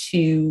want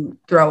to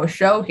throw a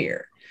show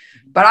here?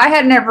 But I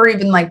had never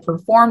even like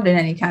performed in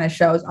any kind of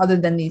shows other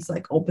than these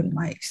like open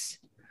mics.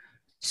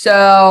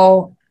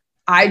 So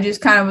I just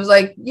kind of was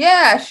like,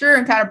 yeah, sure.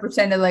 And kind of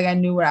pretended like I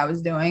knew what I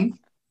was doing.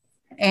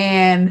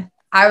 And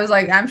I was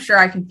like, I'm sure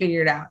I can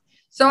figure it out.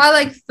 So I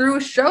like threw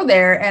a show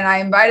there and I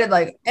invited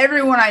like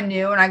everyone I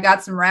knew. And I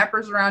got some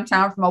rappers around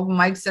town from open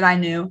mics that I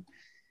knew.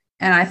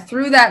 And I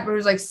threw that, but it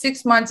was like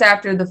 6 months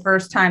after the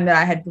first time that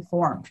I had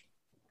performed.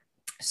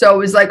 So it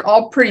was like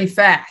all pretty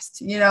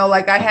fast, you know,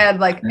 like I had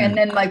like, and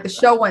then like the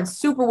show went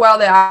super well.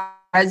 They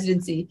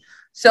residency.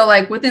 So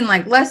like within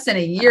like less than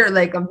a year,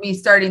 like of me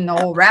starting the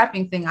whole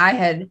rapping thing, I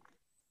had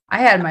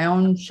my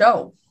own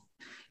show,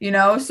 you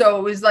know? So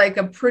it was like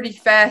a pretty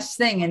fast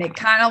thing. And it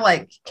kind of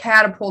like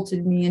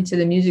catapulted me into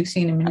the music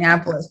scene in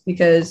Minneapolis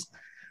because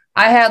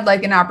I had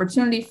like an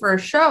opportunity for a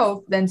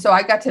show. Then so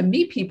I got to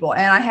meet people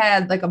and I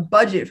had like a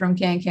budget from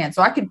Can.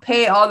 So I could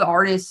pay all the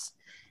artists.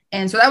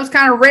 And so that was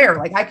kind of rare.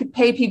 Like I could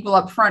pay people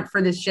up front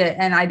for this shit.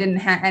 And I didn't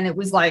have, and it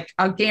was like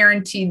a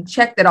guaranteed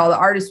check that all the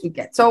artists would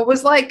get. So it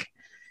was like,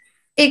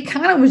 it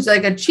kind of was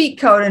like a cheat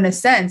code in a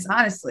sense,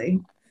 honestly.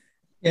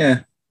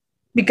 Yeah.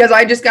 Because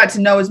I just got to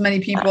know as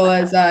many people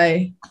as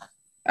I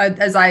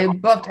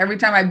booked. Every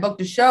time I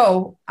booked a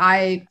show,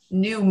 I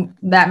knew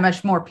that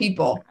much more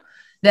people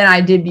than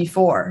I did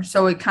before.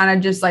 So it kind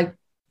of just like,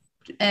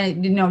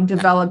 and you know,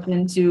 developed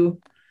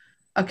into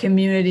a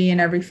community and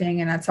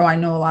everything. And that's how I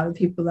know a lot of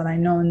people that I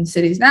know in the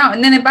cities now.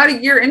 And then about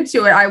a year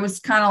into it, I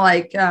was kind of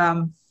like,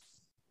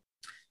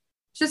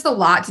 just a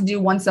lot to do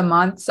once a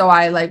month. So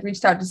I like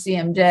reached out to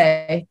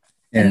CMJ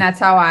and that's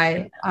how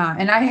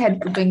and I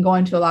had been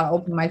going to a lot of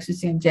open mics with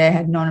CMJ. I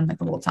had known him like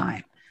the whole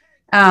time.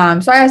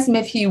 So I asked him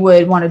if he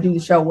would want to do the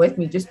show with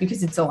me just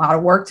because it's a lot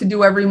of work to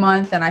do every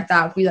month. And I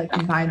thought if we like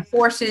combined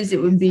forces, it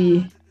would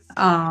be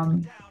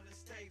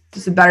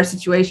just a better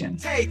situation.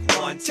 Take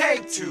one,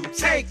 take two,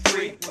 take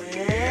three.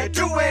 We're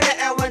doing it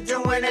and we're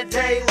doing it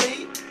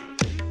daily.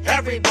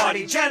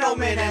 Everybody,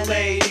 gentlemen and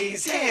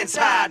ladies, hands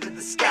high to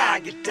the sky,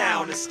 get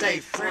down and stay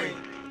free.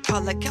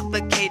 Call it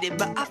complicated,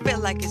 but I feel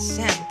like it's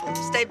simple.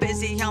 Stay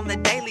busy on the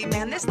daily,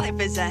 man, this life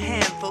is a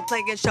handful.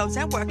 Playing shows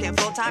and working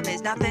full-time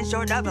is nothing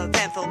short of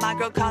eventful. My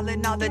girl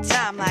calling all the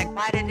time like,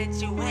 why didn't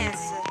you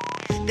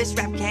answer? This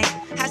rap game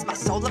has my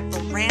soul up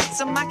for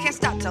ransom. I can't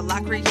stop till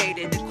I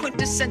created a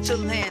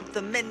quintessential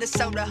anthem.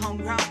 Minnesota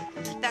homegrown,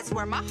 that's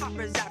where my heart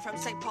resides. From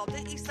St. Paul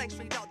to East Lake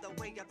Street all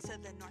the way up to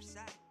the north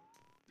side.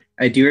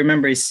 I do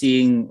remember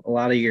seeing a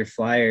lot of your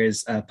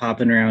flyers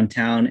popping around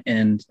town,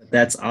 and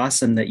that's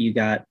awesome that you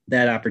got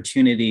that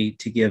opportunity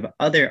to give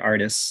other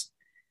artists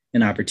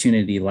an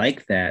opportunity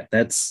like that.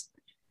 That's,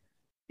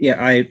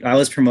 yeah, I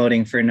was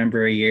promoting for a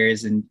number of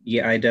years, and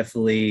yeah, I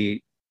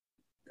definitely,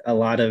 a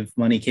lot of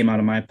money came out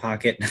of my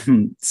pocket,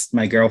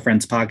 my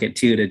girlfriend's pocket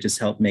too, to just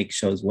help make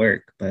shows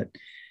work. But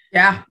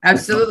yeah,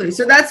 absolutely.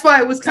 So that's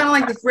why it was kind of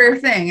like this rare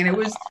thing. And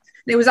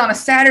it was on a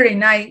Saturday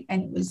night,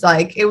 and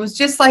it was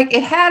just like,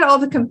 it had all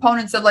the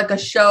components of like a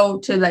show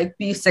to like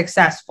be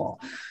successful.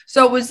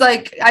 So it was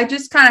like, I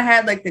just kind of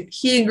had like the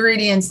key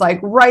ingredients like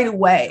right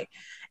away.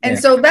 And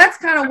so that's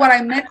kind of what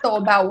I meant though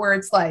about where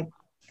it's like,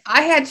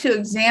 I had to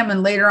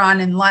examine later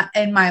on in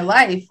my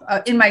life,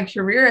 in my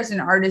career as an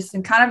artist,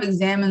 and kind of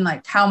examine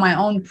like how my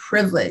own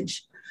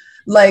privilege,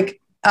 like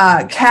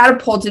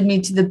catapulted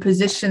me to the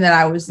position that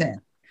I was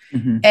in.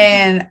 Mm-hmm.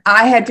 And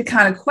I had to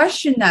kind of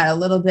question that a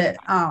little bit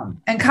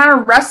and kind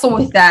of wrestle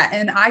with that.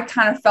 And I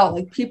kind of felt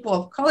like people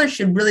of color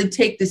should really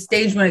take the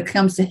stage when it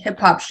comes to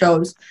hip hop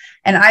shows.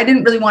 And I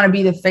didn't really want to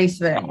be the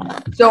face of it anymore.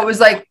 So it was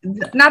like,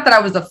 not that I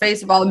was the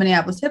face of all the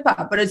Minneapolis hip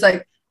hop, but it's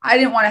like, I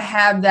didn't want to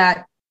have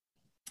that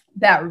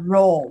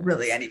role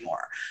really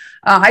anymore.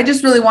 I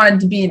just really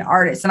wanted to be an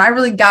artist. And I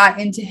really got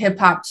into hip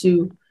hop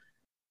to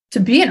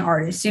be an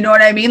artist. You know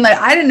what I mean? Like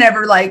I didn't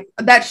ever like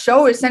that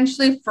show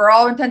essentially for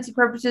all intents and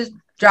purposes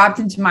dropped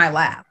into my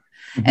lap.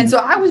 Mm-hmm. And so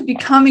I was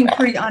becoming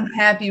pretty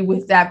unhappy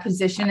with that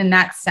position in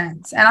that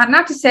sense. And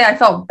not to say I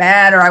felt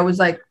bad or I was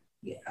like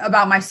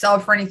about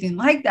myself or anything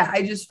like that.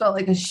 I just felt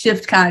like a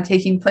shift kind of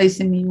taking place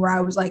in me where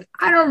I was like,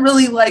 I don't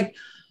really like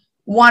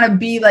want to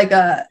be like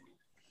a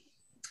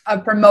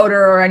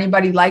promoter or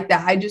anybody like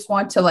that. I just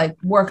want to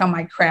like work on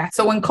my craft.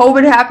 So when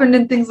COVID happened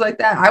and things like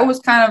that, I was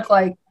kind of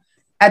like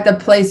at the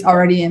place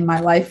already in my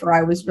life where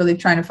I was really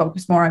trying to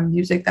focus more on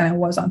music than I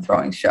was on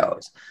throwing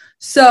shows.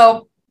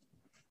 So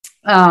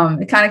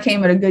it kind of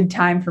came at a good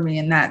time for me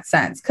in that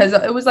sense, because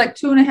it was like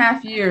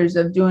 2.5 years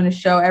of doing a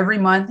show every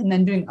month and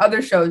then doing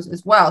other shows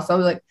as well. So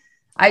like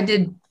I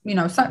did, you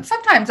know,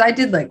 sometimes I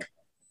did like,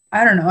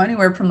 I don't know,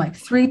 anywhere from like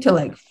 3 to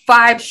like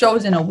 5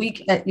 shows in a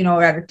week at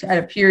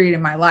a period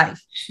in my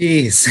life.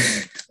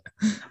 Jeez.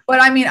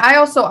 But I mean,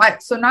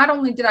 so not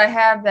only did I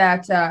have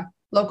that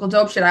local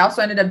dope shit, I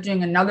also ended up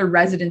doing another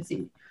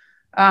residency.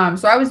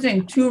 So I was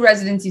doing 2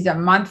 residencies a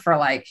month for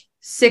like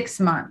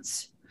 6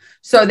 months.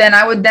 So then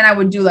I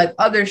would do like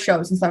other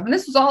shows and stuff. And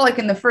this was all like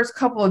in the first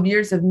couple of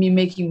years of me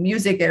making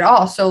music at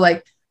all. So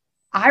like,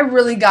 I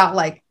really got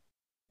like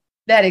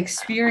that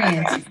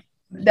experience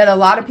that a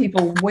lot of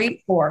people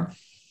wait for.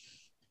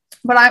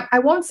 But I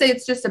won't say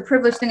it's just a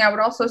privilege thing. I would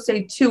also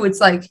say too,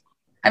 it's like,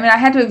 I mean, I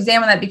had to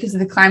examine that because of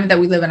the climate that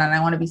we live in, and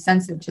I want to be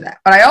sensitive to that.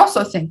 But I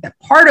also think that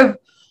part of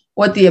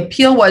what the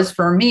appeal was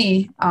for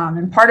me,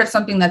 and part of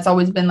something that's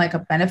always been like a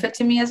benefit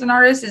to me as an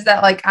artist, is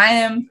that like I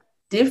am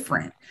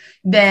different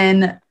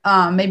than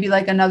maybe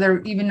like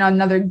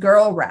another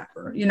girl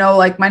rapper, you know,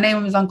 like my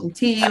name is Uncle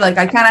T, like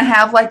I kind of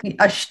have like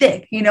a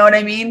shtick, you know what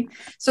I mean?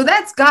 So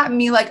that's gotten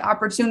me like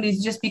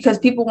opportunities just because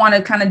people want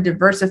to kind of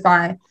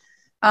diversify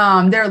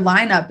their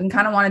lineup and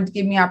kind of wanted to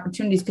give me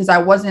opportunities because I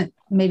wasn't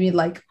maybe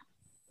like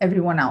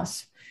everyone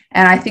else.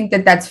 And I think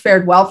that that's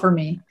fared well for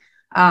me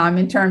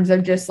in terms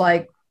of just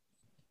like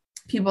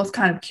people's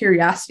kind of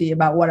curiosity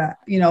about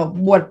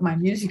what my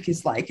music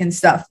is like and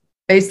stuff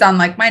based on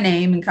like my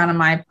name and kind of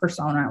my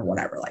persona or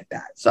whatever like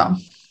that. So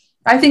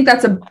I think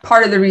that's a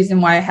part of the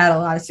reason why I had a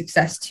lot of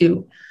success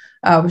too,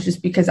 was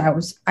just because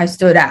I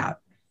stood out.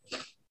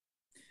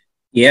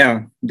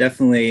 Yeah,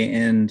 definitely.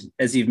 And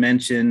as you've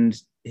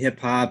mentioned, hip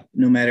hop,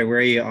 no matter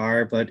where you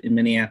are, but in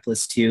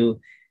Minneapolis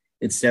too,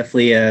 it's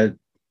definitely a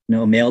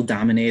male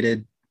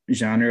dominated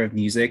genre of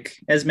music,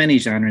 as many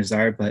genres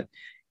are. But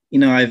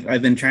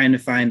I've been trying to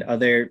find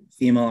other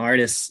female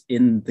artists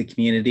in the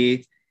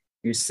community.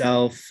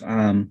 Yourself,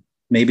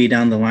 maybe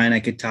down the line I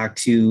could talk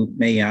to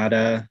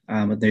Mayada,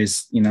 but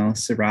there's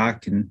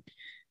Ciroc and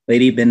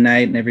Lady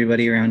Midnight and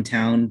everybody around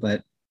town.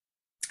 But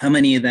how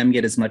many of them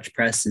get as much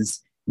press as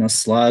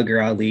Slug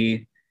or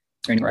Ali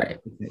or right?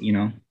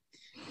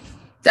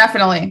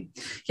 Definitely,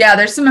 yeah.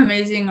 There's some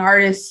amazing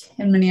artists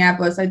in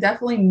Minneapolis. I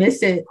definitely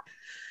miss it.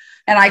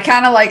 And I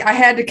kind of like, I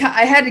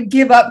had to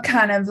give up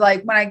kind of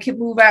like when I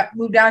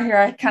moved out here,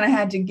 I kind of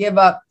had to give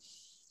up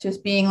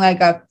just being any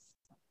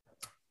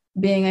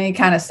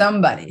kind of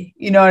somebody,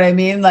 you know what I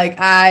mean? Like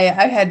I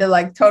had to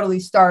like totally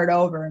start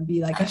over and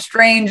be like a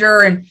stranger.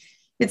 And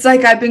it's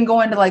like, I've been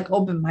going to like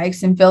open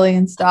mics in Philly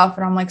and stuff.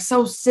 And I'm like,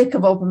 so sick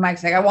of open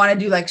mics. Like I want to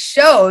do like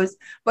shows,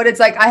 but it's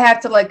like, I have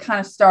to like kind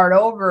of start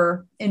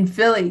over in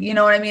Philly. You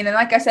know what I mean? And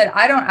like I said,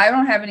 I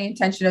don't have any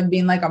intention of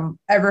being like, I'm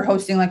ever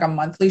hosting like a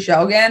monthly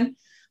show again.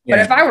 Yeah.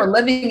 But if I were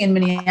living in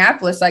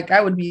Minneapolis, like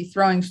I would be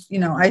throwing,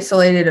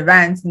 isolated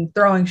events and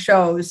throwing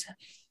shows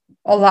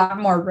a lot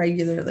more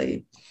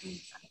regularly.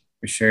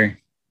 For sure.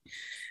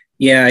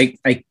 Yeah,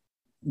 I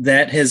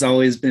that has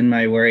always been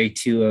my worry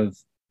too, of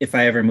if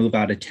I ever move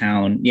out of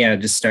town,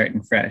 just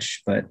starting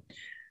fresh. But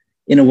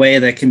in a way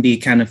that can be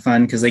kind of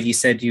fun because like you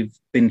said, you've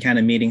been kind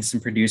of meeting some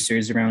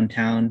producers around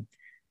town.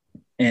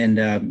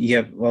 And you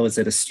have, what was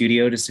it, a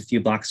studio just a few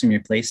blocks from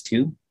your place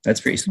too?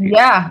 That's pretty sweet.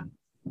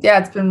 Yeah,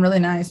 it's been really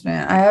nice,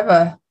 man. I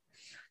had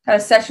a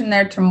session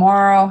there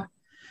tomorrow.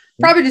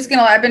 Probably just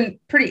I've been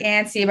pretty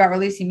antsy about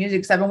releasing music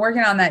because I've been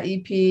working on that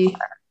EP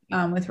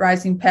with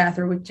Rising Path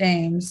or with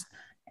James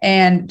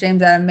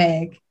Adam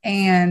Meg.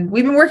 And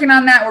we've been working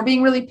on that. We're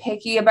being really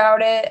picky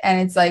about it.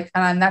 And it's like,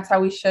 and that's how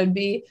we should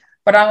be.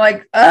 But I'm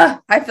like,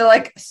 I feel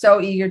like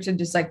so eager to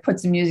just like put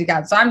some music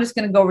out. So I'm just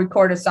going to go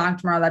record a song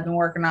tomorrow that I've been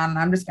working on. And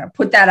I'm just going to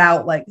put that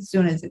out like as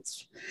soon as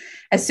it's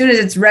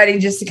ready,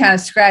 just to kind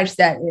of scratch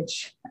that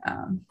itch.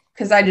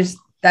 Cause I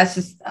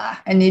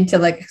need to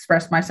like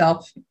express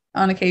myself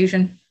on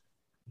occasion.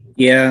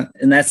 Yeah.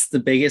 And that's the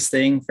biggest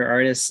thing for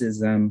artists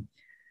is,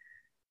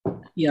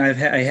 I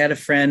had a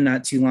friend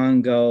not too long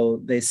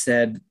ago. They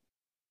said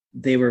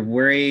they were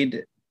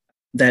worried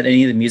that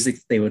any of the music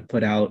they would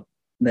put out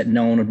that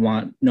no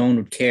one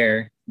would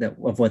care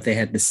of what they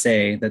had to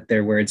say, that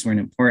their words weren't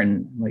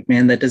important. Like,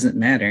 man, that doesn't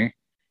matter.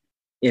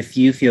 If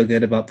you feel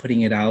good about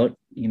putting it out,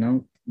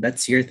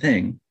 that's your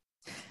thing.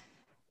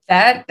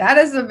 That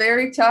is a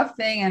very tough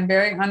thing and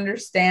very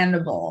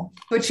understandable.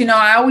 But,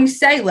 I always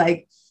say,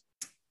 like,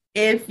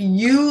 if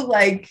you're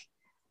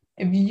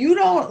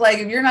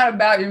not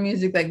about your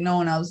music, like no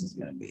one else is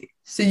going to be.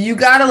 So you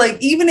got to like,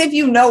 even if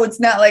it's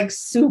not like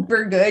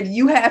super good,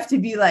 you have to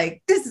be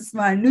like, this is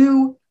my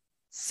new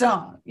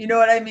song. You know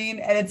what I mean?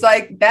 And it's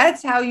like,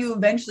 that's how you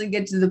eventually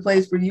get to the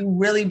place where you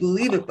really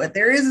believe it. But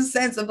there is a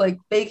sense of like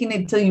faking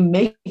it till you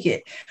make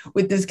it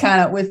with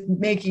with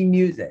making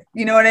music.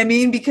 You know what I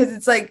mean? Because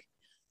it's like,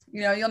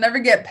 you'll never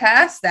get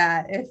past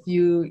that if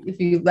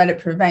you let it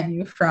prevent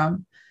you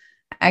from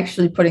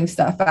actually putting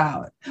stuff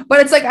out.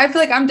 But it's like, I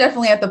feel like I'm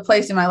definitely at the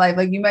place in my life.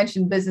 Like you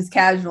mentioned business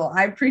casual.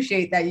 I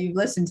appreciate that you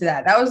listened to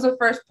that. That was the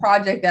first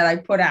project that I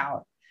put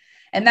out.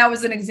 And that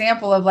was an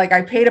example of like,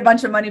 I paid a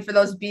bunch of money for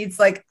those beats,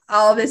 like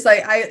all this,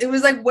 like it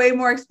was like way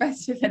more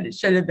expensive than it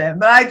should have been,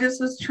 but I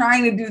just was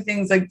trying to do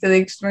things like to the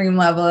extreme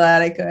level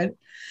that I could.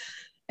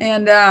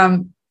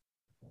 And,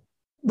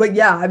 but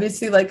yeah,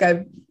 obviously like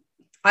I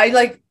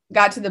like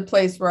got to the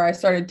place where I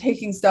started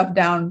taking stuff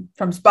down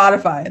from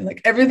Spotify, and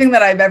like everything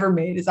that I've ever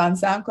made is on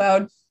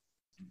SoundCloud.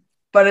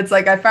 But it's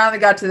like, I finally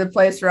got to the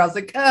place where I was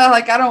like,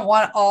 I don't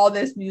want all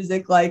this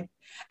music like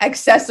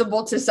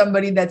accessible to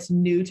somebody that's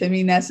new to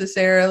me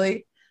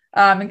necessarily.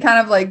 And kind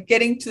of like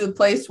getting to the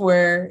place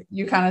where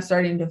you're kind of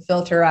starting to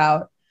filter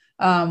out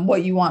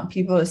what you want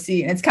people to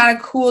see. And it's kind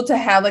of cool to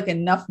have like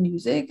enough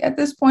music at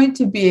this point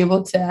to be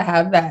able to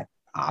have that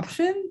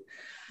option.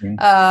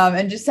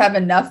 And just have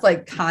enough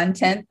like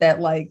content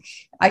that like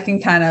I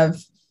can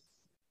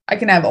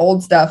have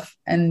old stuff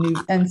and new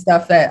and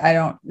stuff that I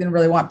don't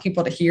really want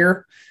people to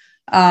hear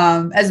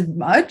as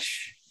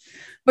much.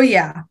 But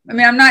yeah, I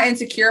mean, I'm not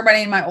insecure about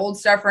any of my old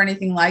stuff or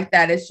anything like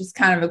that. It's just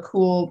kind of a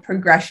cool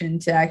progression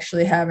to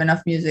actually have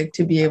enough music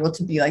to be able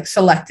to be like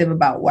selective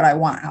about what I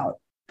want out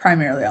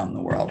primarily out in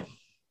the world.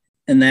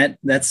 And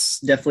that's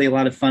definitely a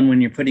lot of fun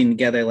when you're putting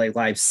together like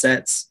live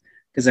sets.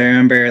 Because I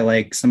remember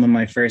like some of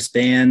my first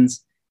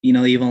bands,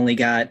 you've only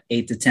got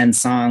 8 to 10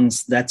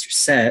 songs, that's your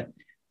set.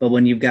 But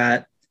when you've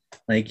got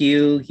like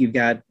you've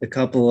got a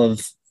couple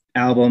of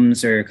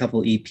albums or a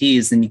couple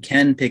EPs, then you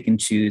can pick and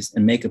choose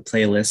and make a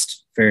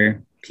playlist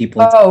for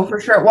people. Oh,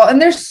 for sure. Well,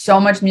 and there's so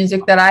much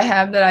music that I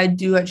have that I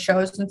do at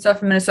shows and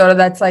stuff in Minnesota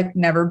that's like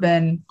never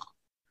been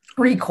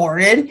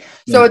recorded.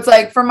 So it's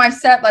like for my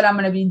set that I'm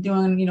going to be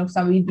doing, you know,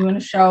 somebody doing a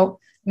show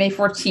May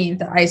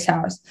 14th at Ice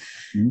House.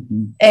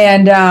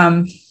 And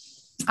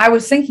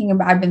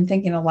I've been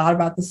thinking a lot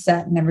about the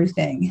set and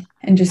everything,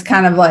 and just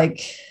kind of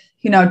like,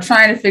 you know,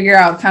 trying to figure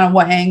out kind of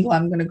what angle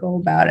I'm going to go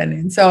about it.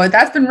 And so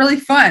that's been really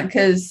fun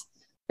because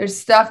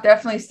there's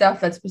definitely stuff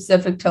that's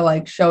specific to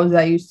like shows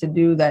I used to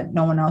do that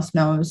no one else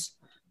knows,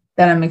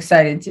 that I'm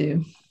excited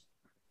to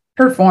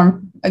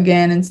perform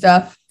again and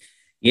stuff.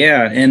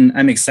 Yeah. And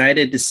I'm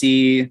excited to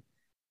see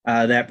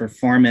that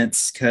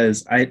performance,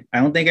 because I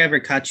don't think I ever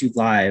caught you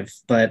live,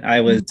 but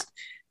I was,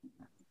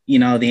 you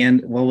know, the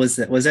end. What was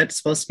that? Was that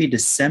supposed to be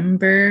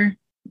December?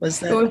 Was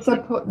that?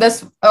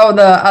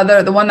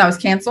 The one that was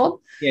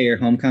canceled. Yeah, your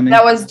homecoming.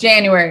 That was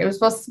January. It was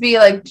supposed to be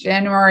like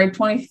January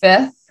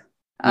 25th.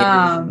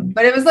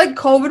 But it was like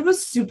COVID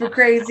was super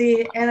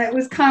crazy, and it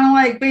was kind of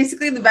like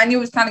basically the venue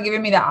was kind of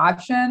giving me the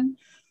option,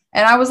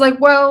 and I was like,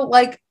 well,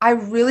 like I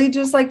really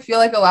just like feel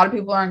like a lot of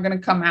people aren't going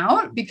to come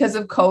out because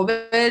of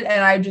COVID,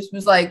 and I just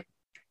was like,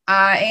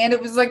 and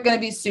it was like going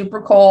to be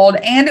super cold,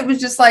 and it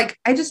was just like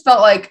I just felt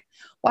like,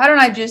 why don't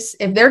I just,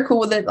 if they're cool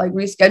with it, like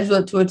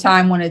reschedule it to a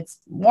time when it's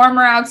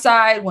warmer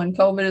outside, when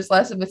COVID is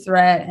less of a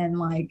threat, and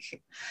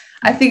like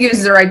I think it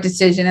was the right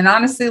decision. And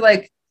honestly,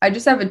 like I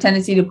just have a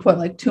tendency to put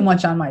like too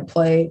much on my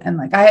plate. And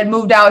like I had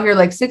moved out here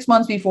like 6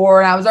 months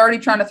before, and I was already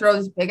trying to throw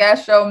this big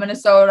ass show in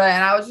Minnesota.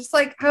 And I was just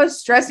like, I was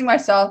stressing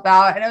myself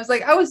out. And I was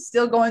like, I'm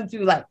still going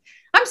through like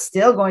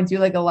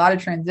a lot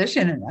of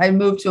transition. And I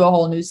moved to a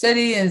whole new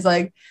city. And it's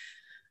like,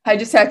 I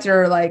just had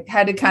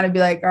to kind of be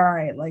like, all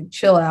right, like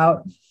chill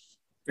out.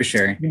 For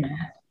sure. Yeah.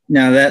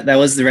 No, that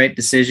was the right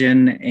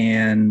decision.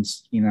 And,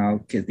 you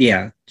know, 'cause,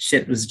 yeah,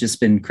 shit was just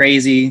been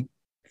crazy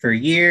for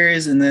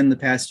years. And then the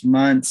past few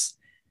months,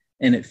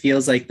 and it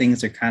feels like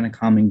things are kind of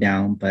calming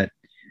down, but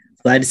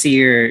glad to see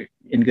you're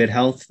in good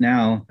health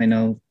now.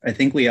 I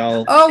think we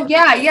all. Oh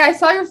yeah. Yeah. I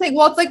saw your thing.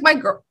 Well, it's like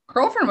my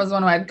girlfriend was the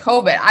one who had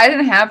COVID. I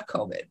didn't have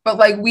COVID, but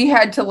like we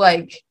had to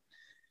like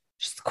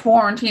just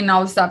quarantine and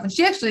all this stuff. And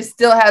she actually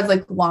still has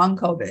like long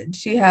COVID.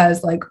 She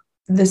has like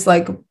this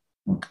like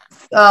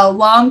rare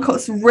long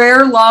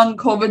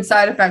COVID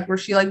side effect where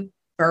she like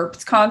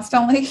burps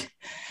constantly.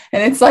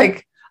 And it's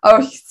like, oh,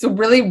 it's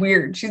really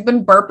weird. She's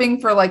been burping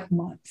for like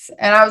months.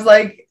 And I was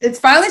like, it's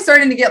finally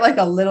starting to get like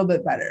a little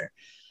bit better.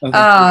 Okay.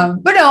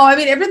 But no, I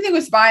mean, everything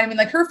was fine. I mean,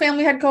 like her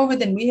family had COVID,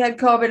 then we had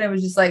COVID. And it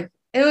was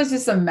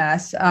just a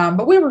mess.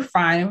 But we were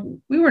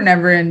fine. We were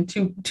never in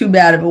too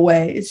bad of a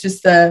way. It's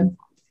just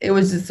it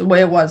was just the way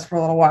it was for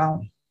a little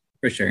while.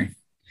 For sure.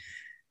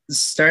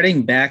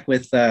 Starting back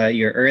with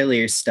your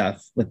earlier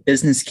stuff with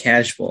Business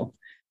Casual,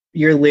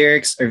 your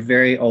lyrics are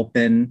very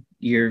open.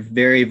 You're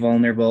very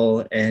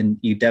vulnerable, and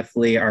you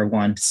definitely are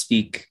one to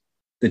speak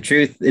the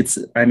truth. It's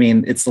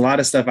a lot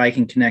of stuff I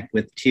can connect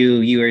with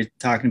too. You were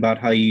talking about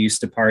how you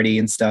used to party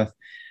and stuff.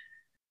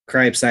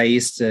 Cripes, I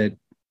used to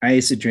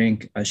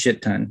drink a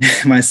shit ton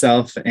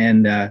myself,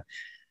 and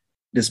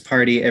just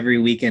party every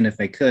weekend if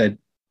I could.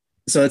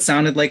 So it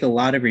sounded like a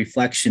lot of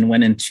reflection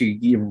went into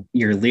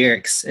your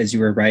lyrics as you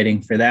were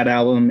writing for that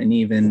album, and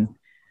even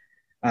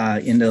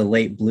into the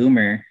Late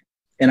Bloomer.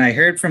 And I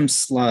heard from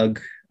Slug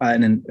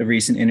in a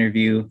recent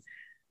interview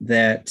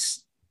that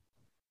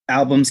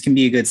albums can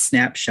be a good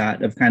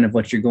snapshot of kind of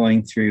what you're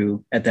going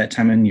through at that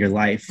time in your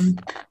life.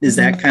 Is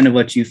that kind of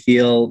what you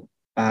feel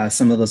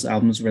some of those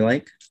albums were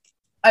like?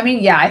 I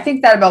mean, yeah, I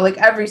think that about like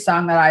every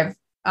song that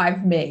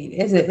I've made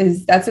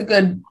is that's a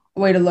good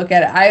way to look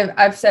at it.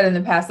 I've said in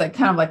the past, like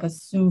kind of like a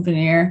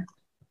souvenir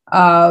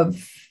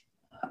of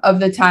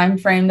the time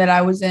frame that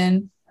I was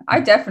in.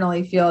 I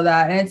definitely feel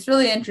that. And it's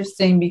really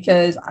interesting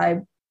because I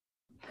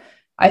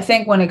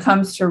think when it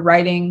comes to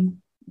writing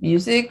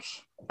music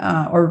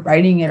or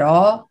writing at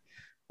all,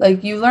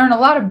 like you learn a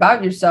lot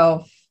about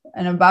yourself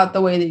and about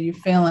the way that you're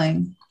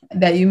feeling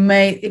that you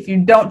may, if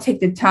you don't take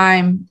the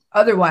time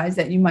otherwise,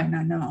 that you might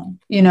not know,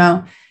 you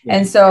know? Yeah.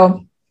 And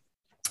so,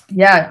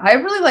 yeah, I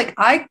really like,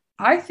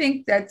 I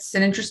think that's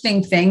an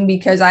interesting thing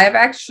because I have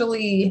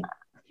actually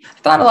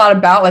thought a lot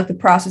about like the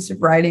process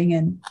of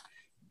writing,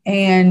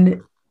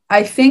 and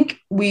I think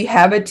we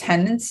have a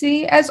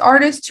tendency as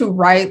artists to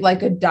write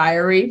like a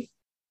diary,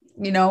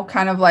 you know,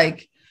 kind of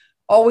like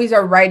always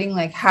are writing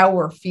like how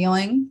we're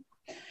feeling.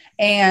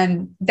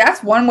 And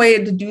that's one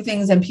way to do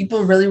things. And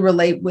people really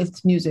relate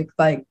with music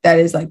like that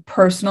is like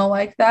personal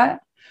like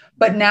that.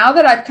 But now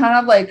that I've kind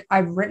of like,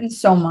 I've written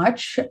so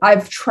much,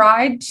 I've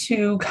tried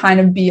to kind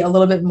of be a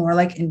little bit more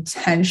like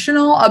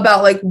intentional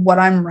about like what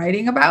I'm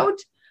writing about,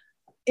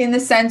 in the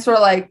sense where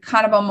like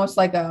kind of almost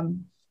like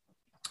an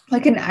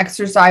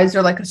exercise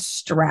or like a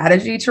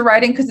strategy to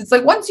writing. Cause it's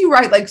like, once you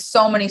write like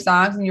so many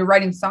songs and you're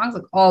writing songs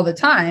like all the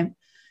time,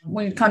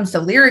 when it comes to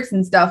lyrics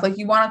and stuff, like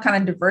you want to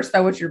kind of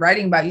diversify what you're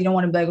writing about. You don't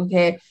want to be like,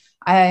 okay,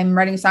 I'm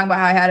writing a song about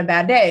how I had a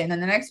bad day, and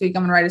then the next week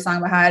I'm going to write a song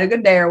about how I had a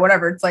good day or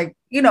whatever. It's like,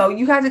 you know,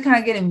 you have to kind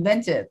of get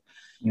inventive.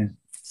 Yeah.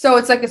 So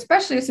it's like,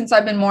 especially since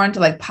I've been more into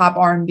like pop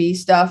R&B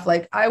stuff,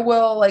 like I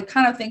will like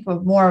kind of think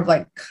of more of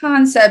like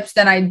concepts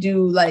than I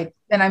do like,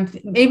 and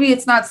maybe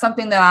it's not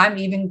something that I'm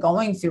even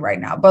going through right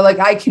now, but like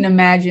I can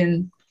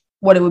imagine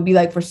what it would be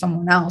like for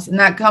someone else. And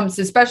that comes,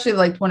 especially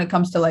like when it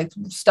comes to like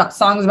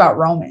songs about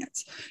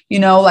romance, you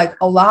know, like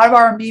a lot of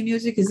R&B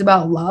music is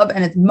about love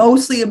and it's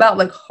mostly about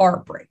like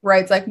heartbreak,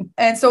 right? It's like,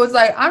 and so it's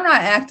like, I'm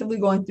not actively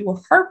going through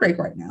a heartbreak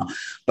right now,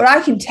 but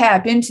I can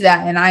tap into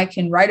that and I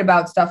can write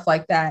about stuff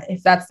like that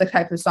if that's the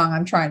type of song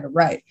I'm trying to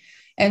write.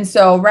 And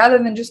so rather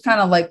than just kind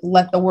of like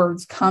let the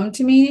words come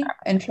to me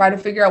and try to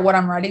figure out what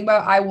I'm writing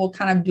about, I will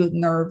kind of do it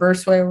in the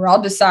reverse way where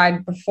I'll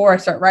decide before I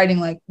start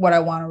writing like what I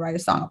want to write a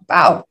song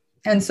about.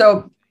 And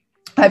so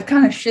I've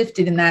kind of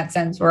shifted in that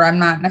sense where I'm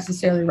not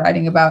necessarily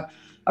writing about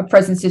a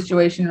present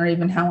situation or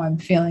even how I'm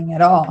feeling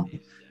at all.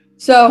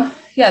 So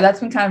yeah, that's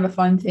been kind of a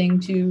fun thing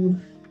to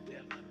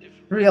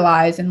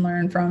realize and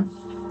learn from.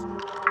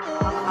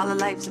 All of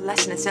life's a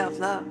lesson in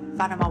self-love.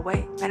 Finding my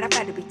way, man, I've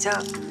had to be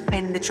tough.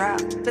 Pain in the trial,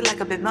 feel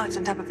like a bit much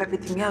on top of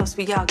everything else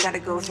we all gotta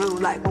go through.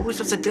 Like, what we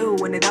supposed to do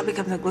when it all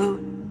becomes a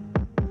glue?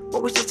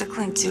 What we're supposed to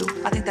cling to?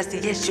 I think that's the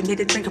issue. Need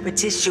a drink of a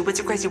tissue.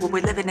 It's a crazy world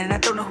we're living in. I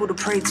don't know who to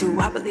pray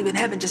to. I believe in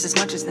heaven just as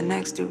much as the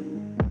next do.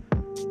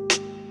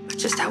 But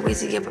just how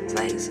easy of a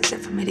place is it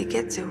for me to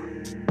get to?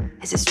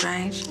 Is it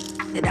strange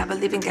that I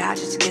believe in God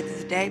just to get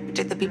through the day?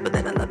 Protect the people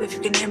that I love if you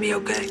can hear me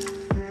okay.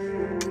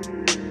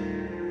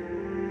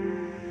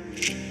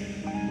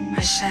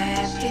 Wish I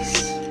had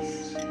peace.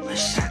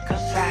 Wish I could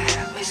fly.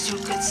 Wish you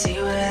could see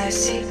what I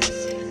see.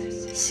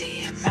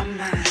 See in my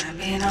mind.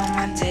 Being on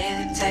my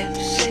daily type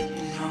of shit.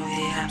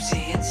 I'm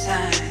seeing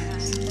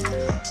signs.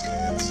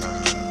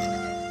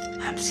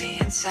 I'm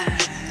seeing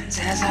signs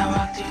as I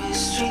walk through the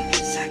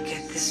streets. I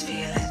get this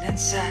feeling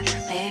inside.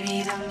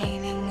 Maybe the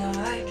meaning of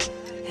life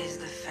is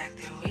the fact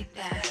that we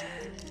died.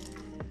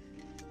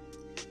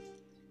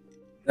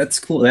 That's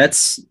cool.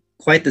 That's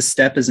quite the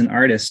step as an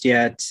artist,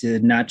 yeah, to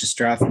not just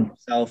draw from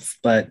yourself,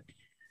 but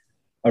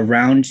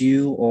around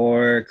you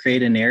or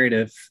create a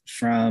narrative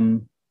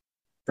from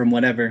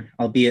whatever,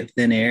 albeit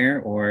thin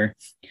air or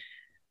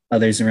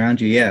others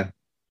around you. Yeah.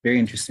 Very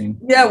interesting.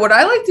 Yeah, what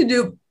I like to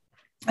do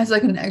as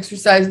like an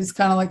exercise is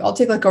kind of like I'll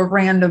take like a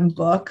random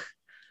book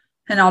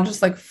and I'll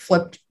just like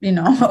flip, you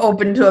know,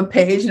 open to a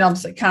page and I'll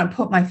just like kind of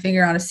put my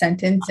finger on a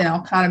sentence and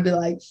I'll kind of be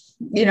like,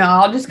 you know,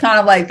 I'll just kind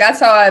of like, that's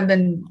how I've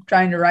been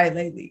trying to write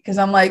lately. Because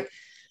I'm like,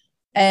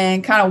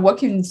 and kind of what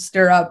can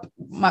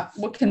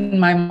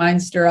my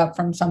mind stir up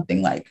from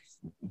something like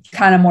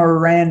kind of more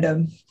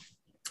random,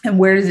 and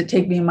where does it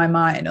take me in my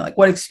mind? Like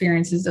what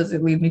experiences does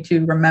it lead me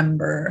to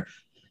remember?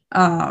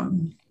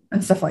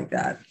 And stuff like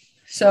that.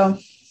 So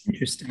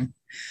interesting.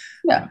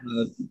 Yeah.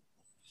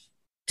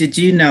 Did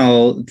you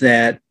know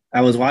that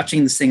I was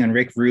watching this thing on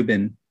Rick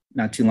Rubin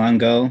not too long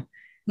ago,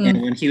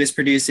 and when he was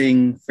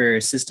producing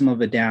for System of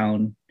a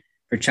Down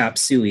for Chop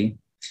Suey,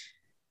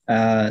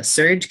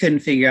 Serge couldn't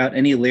figure out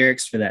any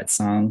lyrics for that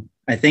song.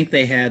 I think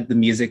they had the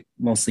music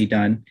mostly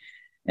done,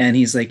 and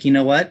he's like, you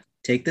know what?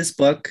 Take this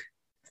book,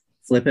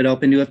 flip it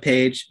open to a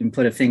page, and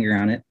put a finger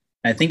on it.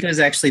 I think it was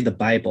actually the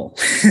Bible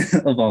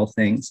of all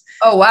things.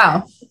 Oh,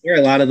 wow. Where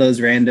a lot of those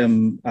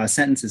random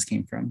sentences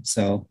came from.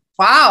 So,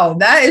 wow,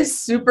 that is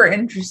super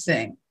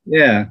interesting.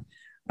 Yeah.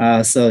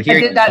 I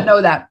did not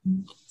know that.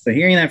 So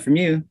hearing that from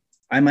you,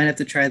 I might have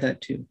to try that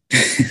too.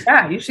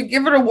 Yeah, you should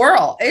give it a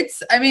whirl.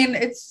 It's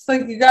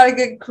like you got to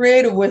get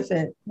creative with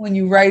it when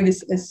you write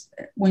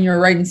when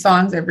you're writing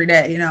songs every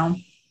day, you know?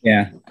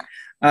 Yeah.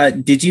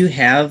 Did you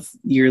have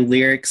your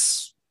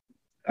lyrics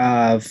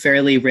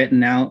fairly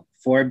written out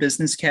for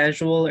Business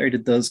Casual, or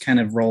did those kind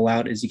of roll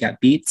out as you got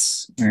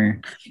beats?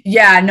 Or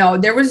yeah, no,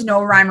 there was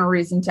no rhyme or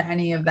reason to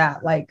any of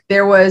that. Like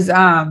there was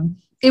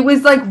it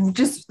was like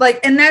just like,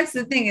 and that's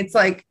the thing, it's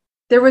like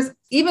there was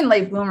even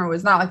Late Bloomer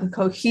was not like a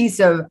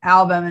cohesive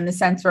album in the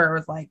sense where it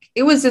was like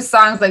it was just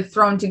songs like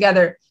thrown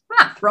together,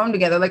 not thrown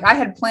together, like I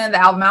had planned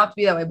the album out to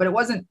be that way, but it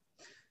wasn't,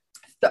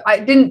 I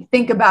didn't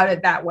think about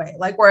it that way.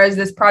 Like whereas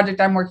this project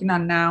I'm working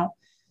on now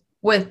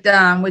with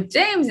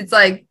James, it's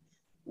like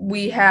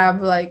we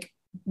have like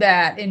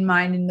that in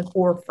mind in the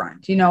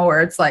forefront, you know,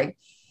 where it's like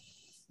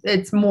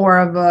it's more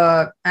of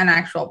an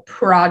actual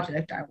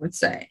project, I would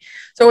say.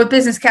 So with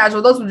Business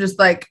Casual, those were just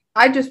like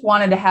I just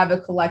wanted to have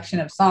a collection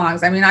of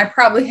songs. I mean,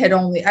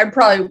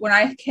 when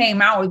I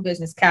came out with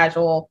Business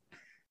Casual,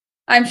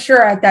 I'm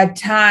sure at that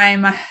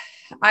time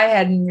I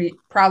hadn't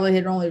probably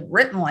had only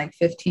written like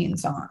 15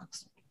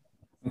 songs,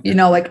 you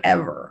know, like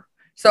ever.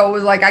 So it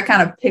was like I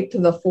kind of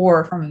picked the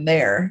 4 from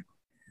there.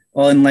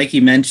 Well, and like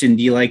you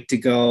mentioned, you like to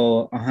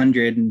go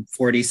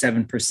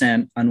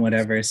 147% on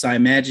whatever. So I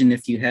imagine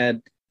if you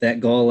had that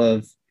goal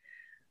of,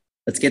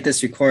 let's get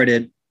this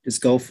recorded,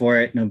 just go for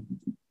it, you know,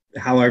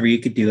 however you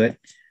could do it.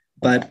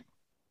 But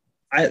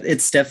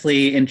it's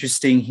definitely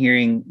interesting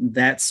hearing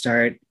that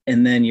start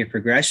and then your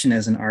progression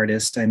as an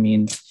artist. I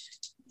mean,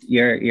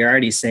 you're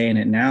already saying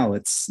it now.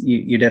 It's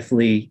you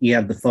definitely, you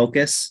have the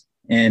focus,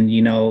 and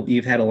you know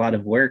you've had a lot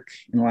of work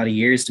and a lot of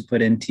years to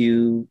put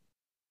into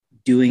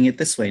doing it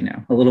this way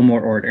now, a little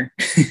more order.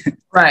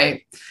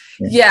 Right.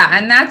 Yeah.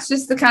 And that's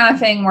just the kind of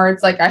thing where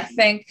it's like, I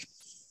think,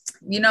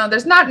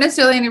 there's not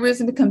necessarily any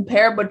reason to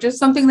compare, but just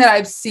something that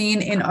I've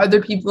seen in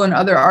other people and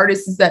other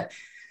artists is that,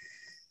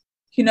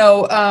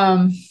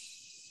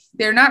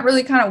 they're not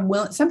really kind of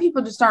willing. Some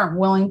people just aren't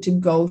willing to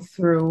go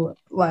through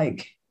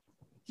like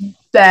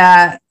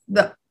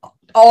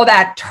all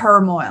that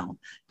turmoil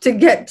to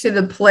get to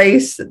the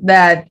place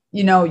that,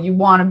 you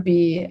want to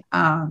be.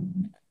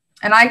 And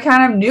I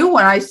kind of knew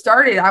when I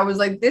started, I was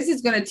like, this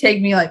is going to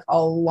take me like a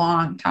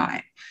long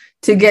time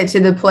to get to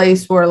the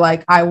place where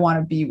like I want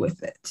to be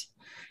with it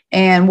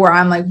and where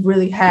I'm like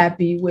really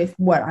happy with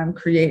what I'm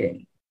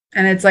creating.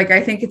 And it's like,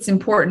 I think it's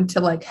important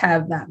to like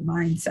have that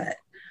mindset,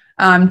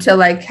 to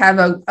like have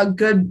a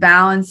good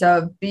balance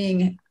of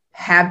being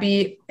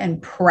happy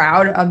and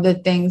proud of the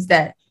things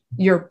that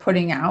you're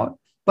putting out,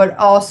 but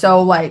also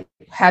like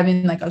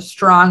having like a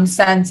strong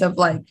sense of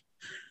like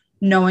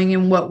knowing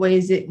in what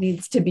ways it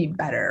needs to be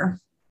better,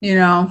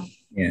 Yeah.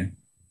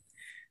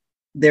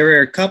 There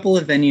were a couple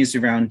of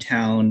venues around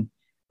town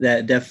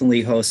that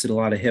definitely hosted a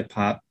lot of hip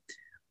hop.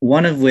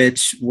 One of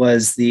which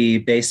was the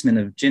basement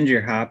of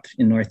Ginger Hop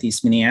in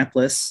Northeast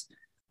Minneapolis,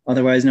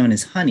 otherwise known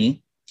as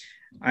Honey.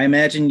 I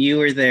imagine you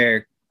were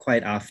there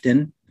quite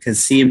often because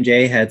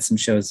CMJ had some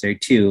shows there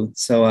too.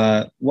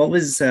 So what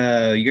was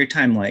your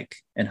time like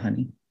at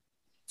Honey?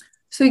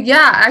 So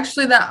yeah,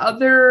 actually that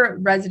other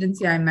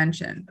residency I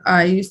mentioned,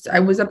 I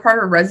was a part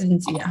of a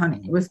residency at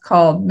Honey. It was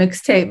called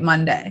Mixtape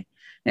Monday.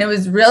 And it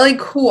was really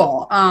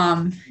cool.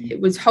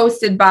 It was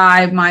hosted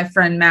by my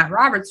friend Matt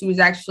Roberts, who was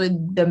actually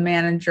the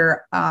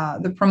manager,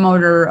 the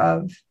promoter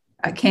of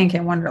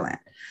Can Wonderland.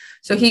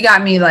 So he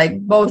got me like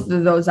both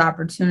of those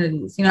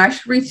opportunities. I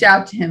should reach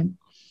out to him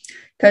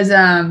because,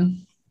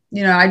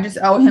 I just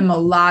owe him a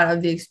lot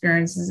of the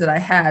experiences that I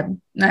had.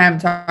 And I haven't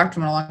talked to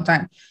him in a long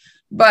time.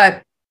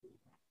 But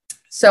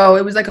so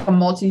it was like a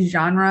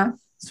multi-genre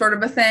sort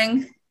of a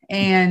thing.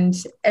 And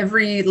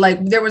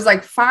there was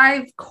like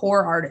 5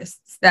 core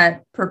artists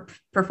that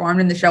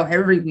performed in the show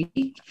every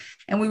week.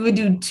 And we would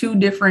do 2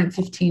 different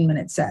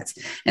 15-minute sets.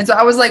 And so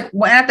I was like,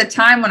 at the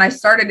time when I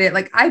started it,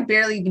 like I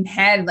barely even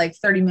had like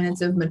 30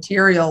 minutes of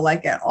material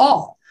like at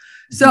all.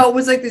 So it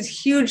was like this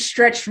huge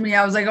stretch for me.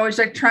 I was like always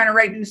like trying to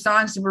write new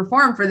songs to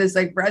perform for this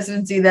like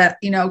residency that,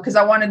 because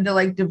I wanted to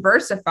like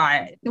diversify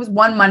it. It was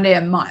one Monday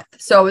a month.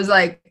 So it was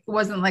like, it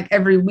wasn't like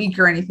every week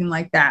or anything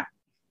like that.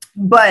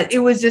 But it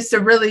was just a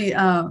really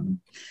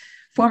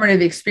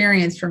formative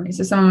experience for me.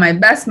 So some of my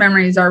best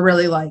memories are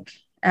really like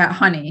at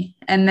Honey.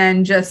 And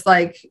then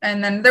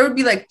there would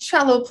be like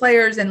cello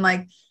players and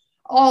like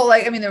all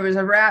like, there was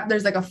a rap,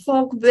 there's like a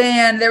folk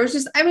band. There was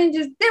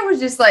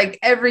just like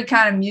every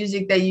kind of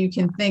music that you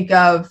can think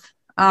of.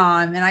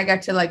 And I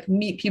got to like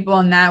meet people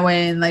in that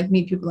way and like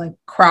meet people like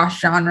cross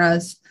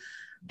genres.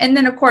 And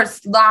then of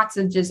course, lots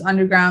of just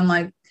underground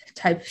like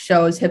type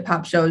shows, hip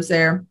hop shows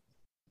there.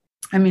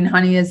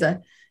 Honey is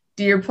a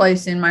dear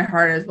place in my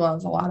heart as well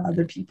as a lot of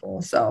other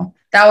people. So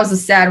that was a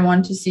sad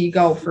one to see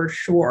go for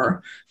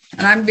sure.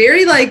 And I'm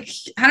very like,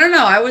 I don't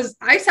know.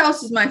 Ice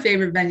House is my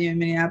favorite venue in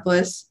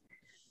Minneapolis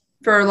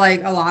for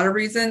like a lot of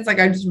reasons. Like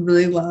I just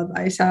really love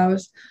Ice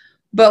House,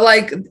 but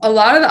like a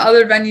lot of the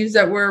other venues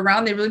that were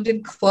around, they really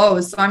did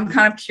close. So I'm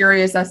kind of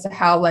curious as to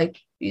how like,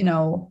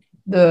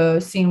 the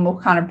scene will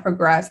kind of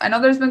progress. I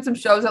know there's been some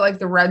shows at like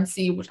the Red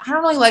Sea, which I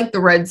don't really like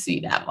the Red Sea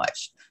that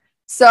much.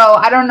 So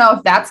I don't know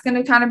if that's going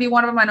to kind of be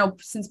one of them. I know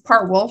since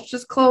Part Wolf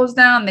just closed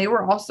down, they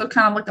were also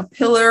kind of like a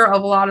pillar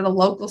of a lot of the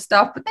local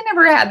stuff, but they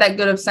never had that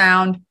good of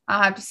sound,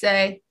 I'll have to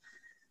say.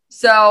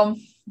 So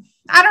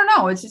I don't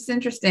know. It's just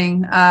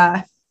interesting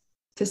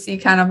to see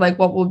kind of like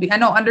what will be. I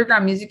know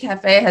Underground Music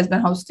Cafe has been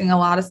hosting a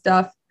lot of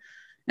stuff.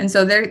 And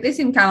so they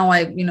seem kind of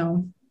like,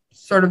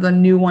 sort of the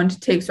new one to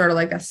take sort of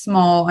like a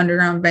small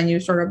underground venue,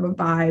 sort of a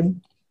vibe.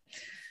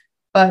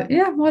 But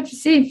yeah, we'll have to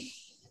see.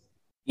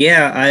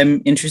 Yeah,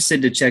 I'm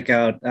interested to check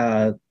out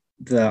the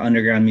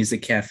Underground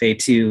Music Cafe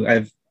too.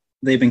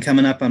 They've been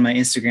coming up on my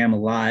Instagram a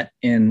lot,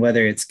 and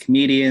whether it's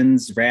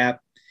comedians, rap.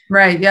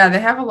 Right. Yeah, they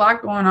have a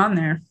lot going on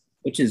there.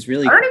 Which is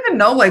really I don't even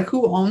know like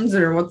who owns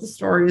it or what the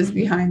story is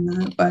behind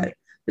that, but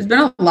there's been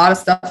a lot of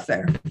stuff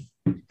there.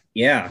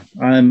 Yeah,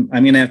 I'm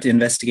gonna have to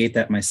investigate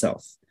that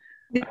myself.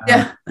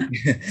 Yeah.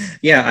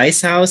 Yeah,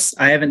 Ice House,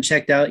 I haven't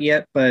checked out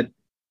yet, but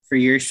for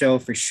your show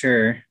for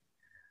sure.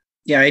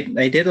 Yeah,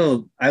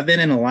 I've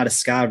been in a lot of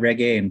ska,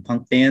 reggae, and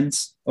punk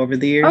bands over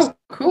the years. Oh,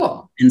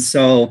 cool. And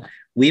so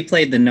we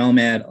played the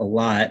Nomad a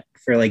lot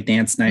for like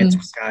dance nights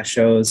or ska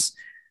shows.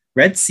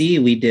 Red Sea,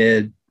 we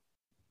did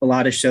a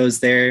lot of shows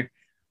there.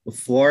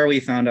 Before we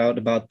found out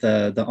about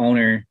the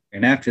owner,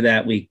 and after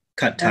that we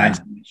cut ties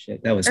and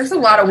shit. There's a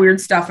lot of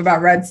weird stuff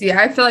about Red Sea.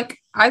 I feel like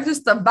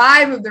the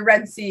vibe of the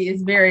Red Sea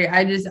is very,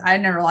 I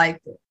never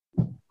liked it.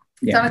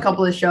 Yeah. Done a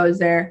couple of shows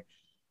there.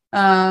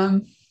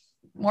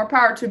 More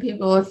power to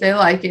people if they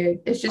like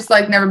it. It's just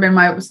like it's never been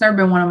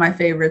one of my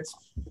favorites.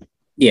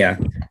 Yeah.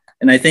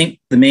 And I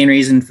think the main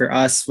reason for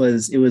us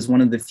was it was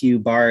one of the few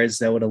bars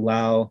that would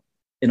allow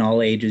an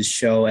all ages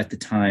show at the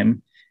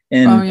time.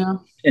 And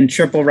and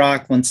Triple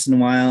Rock once in a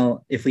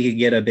while if we could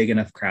get a big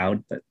enough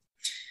crowd. But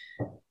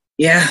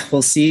Yeah,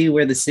 we'll see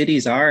where the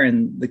cities are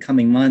in the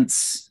coming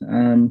months.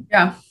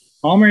 Yeah.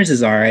 Palmer's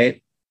is all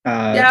right.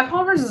 Yeah,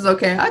 Palmer's is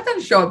okay. I've done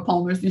a show at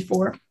Palmer's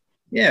before.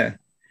 Yeah.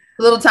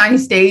 A little tiny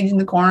stage in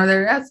the corner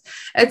there.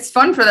 It's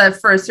fun for that,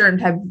 for a certain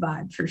type of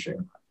vibe, for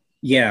sure.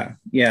 Yeah.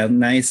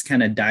 Nice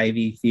kind of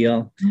divey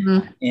feel.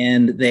 Mm-hmm.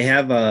 And they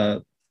have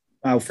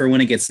for when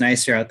it gets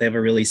nicer out, they have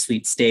a really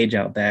sweet stage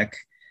out back.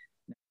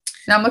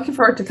 Now I'm looking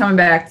forward to coming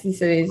back to the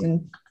cities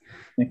and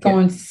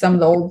going to some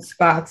of the old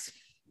spots.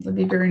 It'll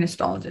be very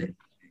nostalgic.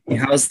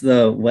 How's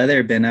the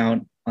weather been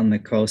out on the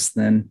coast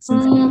then?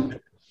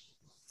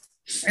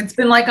 It's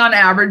been like on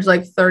average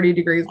like 30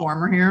 degrees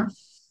warmer here.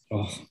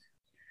 Oh.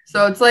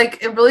 So it's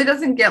like it really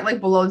doesn't get like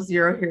below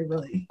zero here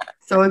really.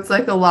 So it's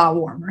like a lot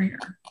warmer here.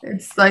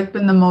 It's like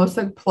been the most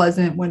like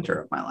pleasant winter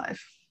of my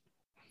life.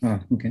 Oh,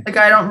 okay. Like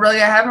I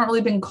haven't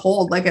really been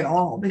cold like at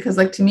all, because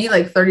like to me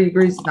like 30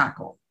 degrees is not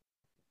cold.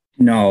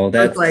 No,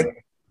 that's so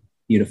like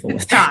beautiful.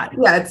 It's hot.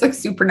 Yeah, it's like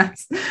super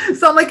nice.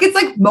 So like it's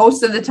like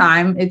most of the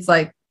time it's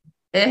like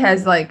it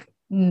has like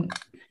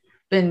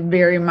been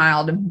very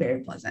mild and very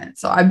pleasant.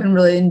 So I've been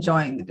really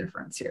enjoying the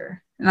difference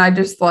here. And I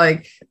just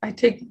like I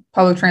take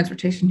public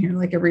transportation here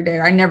like every day.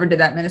 I never did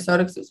that in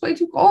Minnesota because it's way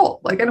too cold.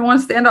 Like I don't want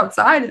to stand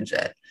outside and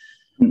shit.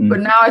 Mm-hmm.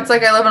 But now it's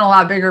like I live in a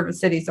lot bigger of a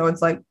city, so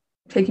it's like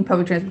taking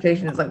public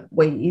transportation is like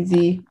way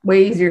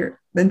easier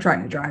than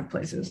trying to drive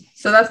places.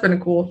 So that's been a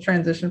cool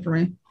transition for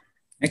me.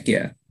 Heck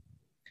yeah.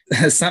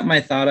 That's something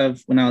I thought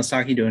of when I was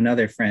talking to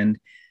another friend.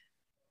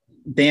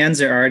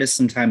 Bands or artists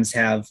sometimes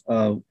have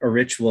a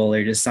ritual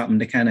or just something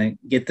to kind of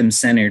get them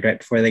centered right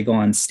before they go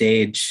on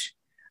stage,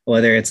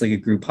 whether it's like a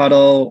group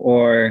huddle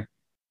or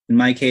in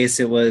my case,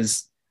 it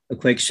was a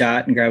quick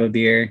shot and grab a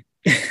beer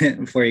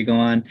before you go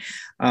on.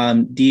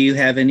 Do you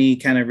have any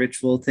kind of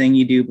ritual thing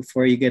you do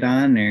before you get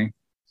on or?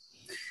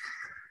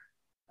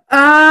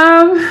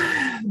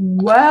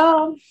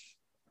 Well,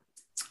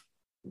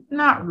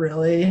 not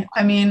really.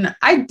 I mean,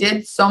 I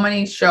did so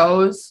many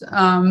shows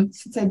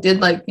since I did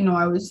like,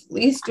 I was at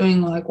least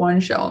doing like one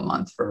show a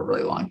month for a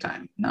really long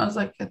time. And I was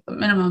like at the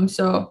minimum.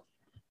 So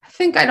I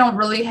think I don't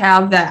really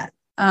have that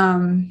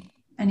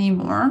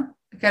anymore.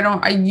 Like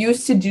I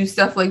used to do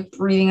stuff like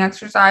breathing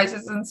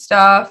exercises and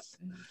stuff.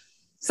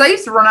 So I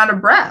used to run out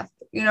of breath.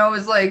 It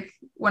was like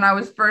when I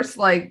was first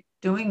like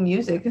doing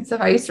music and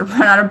stuff, I used to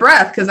run out of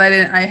breath because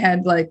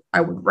I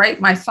would write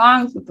my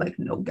songs with like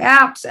no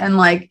gaps and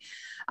like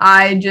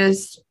I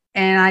just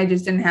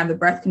didn't have the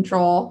breath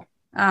control.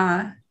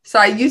 So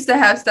I used to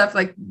have stuff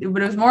like,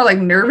 but it was more like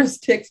nervous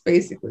tics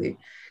basically,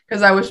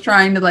 because I was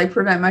trying to like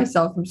prevent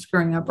myself from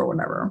screwing up or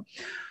whatever.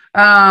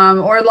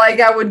 Or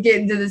like I would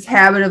get into this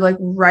habit of like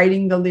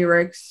writing the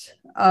lyrics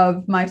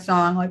of my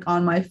song like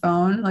on my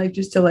phone, like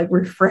just to like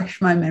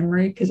refresh my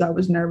memory because I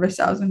was nervous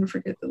I was going to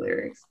forget the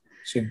lyrics.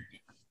 Sure.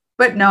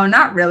 But no,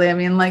 not really. I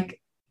mean, like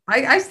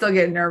I still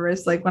get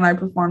nervous like when I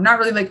perform, not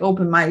really like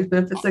open mics,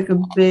 but if it's like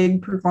a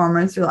big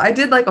performance, or I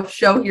did like a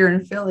show here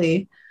in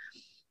Philly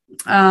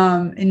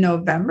in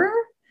November,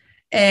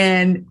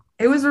 and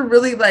it was a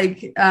really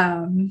like it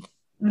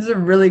was a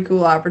really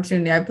cool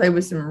opportunity. I played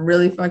with some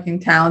really fucking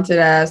talented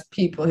ass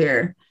people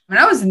here, and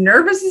I was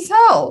nervous as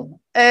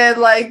hell. And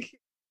like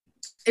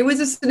it was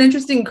just an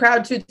interesting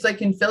crowd too. It's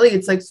like in Philly,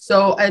 it's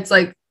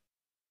like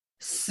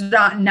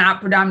not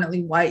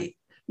predominantly white.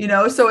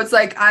 So it's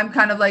like I'm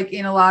kind of like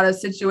in a lot of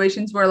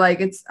situations where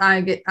like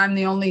I'm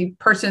the only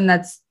person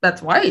that's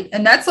white,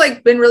 and that's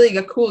like been really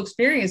a cool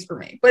experience for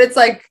me. But it's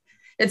like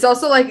it's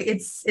also like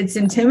it's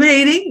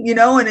intimidating,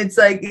 and it's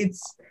like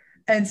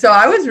and so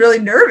I was really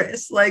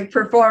nervous like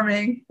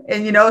performing,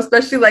 and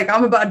especially like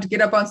I'm about to get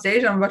up on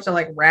stage, I'm about to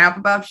like rap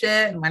about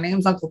shit, and my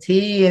name's Uncle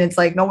T, and it's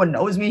like no one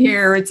knows me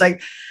here. It's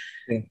like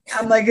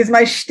I'm like, is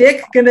my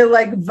shtick gonna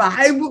like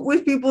vibe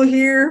with people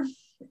here?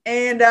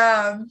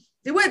 And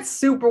it went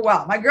super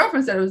well. My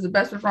girlfriend said it was the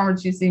best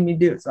performance she's seen me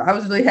do. So I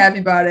was really happy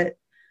about it.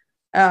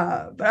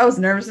 But I was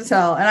nervous as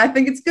hell. And I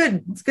think it's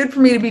good. It's good for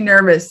me to be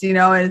nervous, and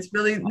it's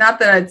really not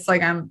that it's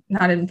like I'm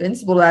not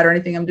invincible to that or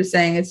anything. I'm just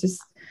saying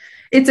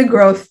it's a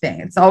growth thing.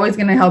 It's always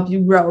going to help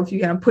you grow if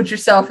you're going to put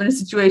yourself in a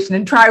situation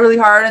and try really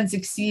hard and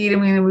succeed. I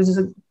mean,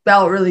 it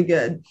felt really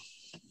good.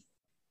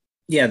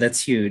 Yeah, that's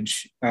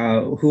huge.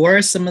 Who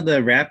are some of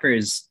the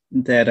rappers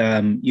that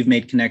you've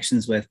made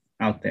connections with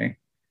out there?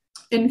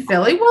 In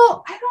Philly?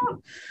 Well,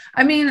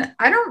 I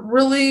don't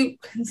really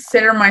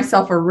consider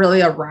myself a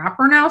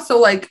rapper now. So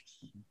like,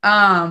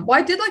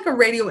 I did like a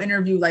radio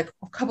interview like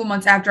a couple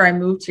months after I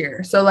moved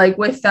here. So like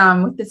with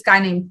this guy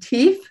named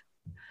Teef.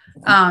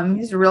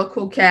 He's a real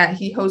cool cat.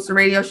 He hosts a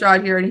radio show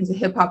out here and he's a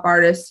hip hop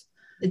artist.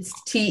 It's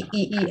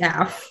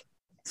TEEF.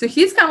 So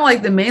he's kind of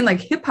like the main like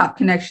hip hop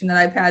connection that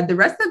I've had. The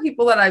rest of the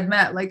people that I've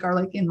met like are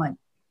like in like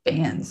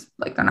bands,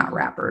 like they're not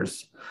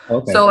rappers.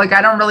 Okay. So like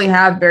I don't really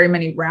have very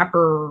many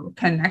rapper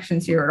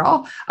connections here at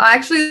all. I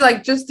actually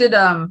like just did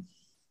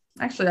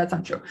actually that's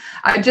not true.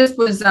 I just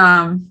was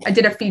I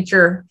did a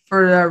feature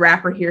for the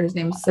rapper here. His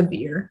name is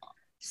Sabir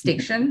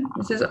Station.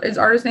 This is his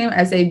artist name,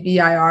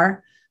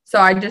 SABIR. So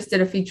I just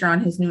did a feature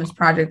on his newest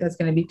project that's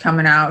going to be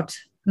coming out.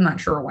 I'm not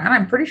sure when.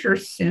 I'm pretty sure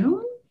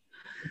soon.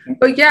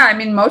 But yeah, I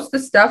mean, most of the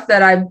stuff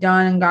that I've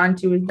done and gone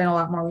to has been a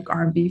lot more like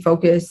R&B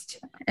focused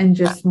and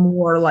just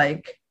more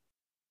like,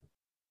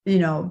 you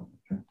know,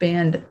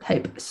 band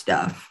type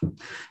stuff.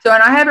 So,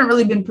 and I haven't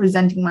really been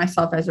presenting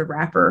myself as a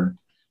rapper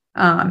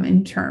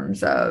in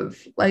terms of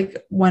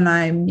like when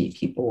I meet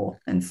people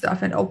and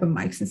stuff and open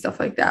mics and stuff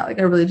like that. Like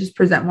I really just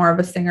present more of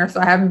a singer.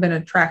 So I haven't been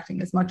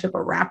attracting as much of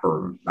a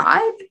rapper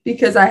vibe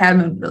because I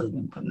haven't really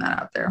been putting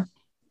that out there.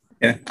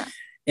 Yeah.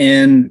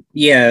 And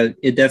yeah,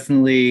 it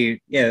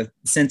definitely, yeah,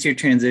 since your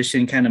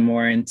transition kind of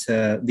more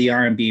into the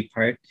R&B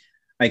part,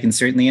 I can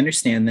certainly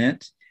understand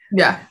that.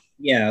 Yeah.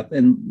 Yeah.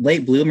 And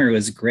Late Bloomer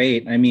was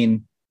great. I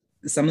mean,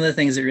 some of the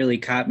things that really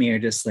caught me are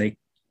just like,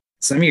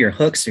 some of your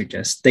hooks are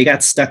just, they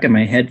got stuck in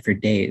my head for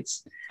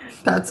days.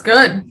 That's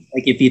good.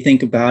 Like if you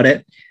think about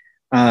it,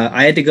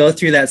 I had to go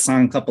through that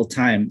song a couple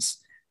times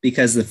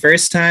because the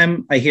first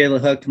time I hear the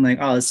hook, I'm like,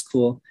 oh, that's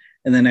cool.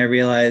 And then I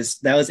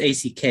realized that was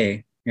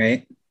ACK,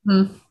 right?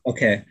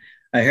 Okay.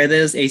 I heard that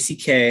it was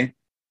ACK.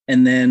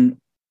 And then,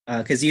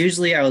 because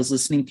usually I was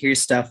listening to your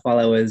stuff while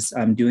I was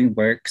doing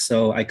work,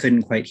 so I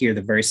couldn't quite hear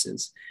the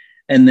verses.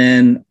 And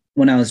then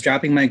when I was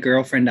dropping my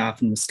girlfriend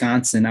off in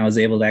Wisconsin, I was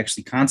able to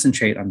actually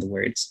concentrate on the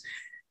words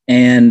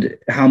and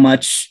how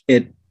much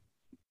it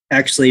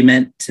actually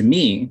meant to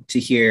me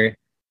to hear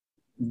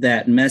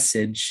that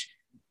message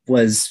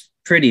was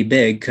pretty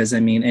big. Because I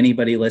mean,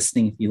 anybody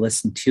listening, if you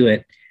listen to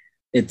it,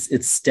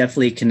 it's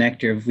definitely a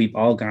connector. We've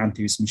all gone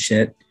through some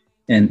shit.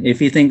 And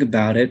if you think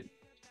about it,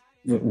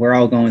 we're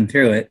all going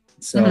through it.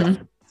 So,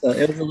 so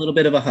it was a little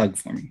bit of a hug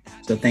for me.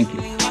 So thank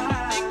you.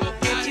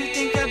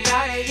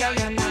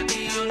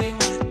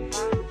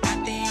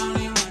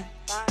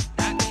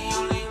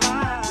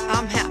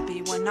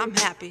 I'm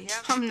happy,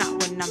 I'm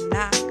not when I'm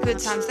not. Good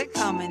times they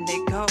come and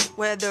they go,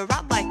 whether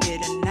I like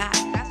it or not.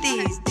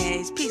 These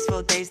days,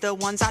 peaceful days, the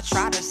ones I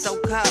try to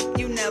soak up.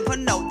 You never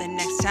know the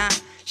next time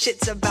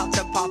shit's about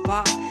to pop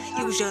off.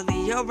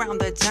 Usually around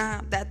the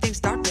time that things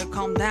start to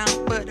calm down.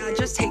 But I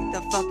just hate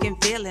the fucking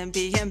feeling,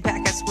 being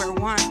back at square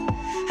one.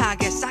 I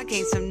guess I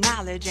gained some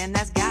knowledge and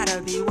that's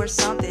gotta be worth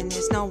something.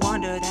 It's no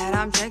wonder that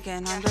I'm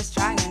drinking, I'm just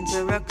trying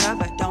to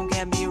recover. Don't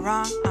get me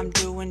wrong, I'm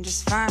doing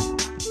just fine.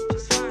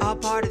 All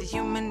part of the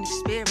human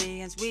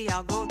experience we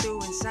all go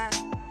through inside.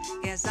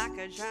 Guess I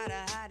could try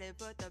to hide it,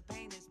 but the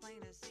pain is plain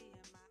to see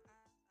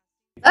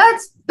in my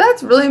eyes.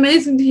 That's really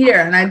amazing to hear,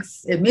 and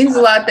it means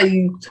a lot that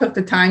you took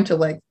the time to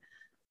like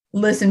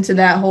listen to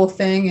that whole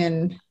thing,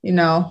 and you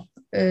know,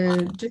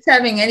 just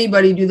having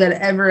anybody do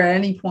that ever at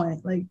any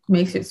point like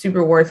makes it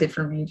super worth it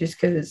for me. Just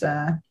because,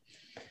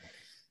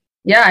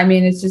 yeah, I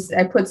mean, it's just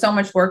I put so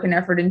much work and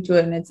effort into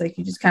it, and it's like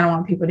you just kind of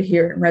want people to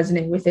hear it and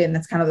resonate with it, and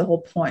that's kind of the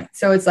whole point.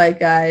 So it's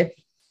like I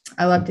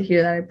love to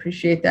hear that. I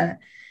appreciate that.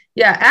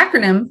 Yeah,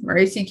 Acronym, or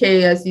ACK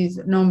as he's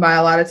known by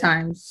a lot of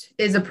times,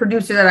 is a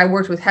producer that I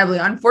worked with heavily.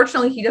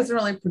 Unfortunately, he doesn't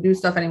really produce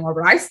stuff anymore,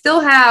 but I still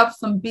have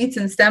some beats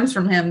and stems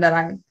from him that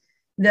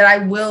I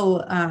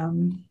will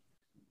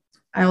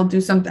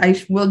do something.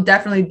 I will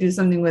definitely do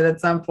something with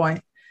at some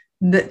point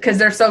because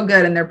they're so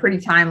good and they're pretty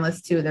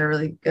timeless too. They're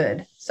really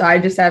good. So I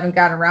just haven't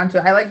gotten around to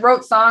it. I like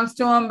wrote songs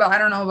to him, but I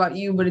don't know about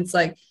you, but it's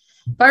like,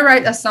 if I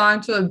write a song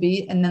to a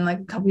beat and then like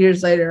a couple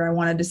years later, I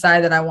want to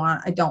decide that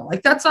I don't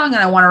like that song and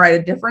I want to write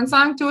a different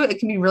song to it. It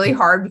can be really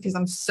hard because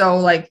I'm so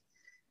like,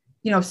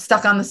 you know,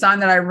 stuck on the song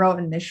that I wrote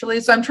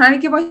initially. So I'm trying to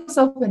give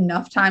myself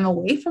enough time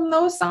away from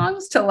those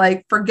songs to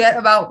like forget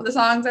about the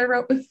songs I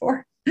wrote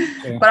before.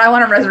 Yeah. But I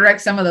want to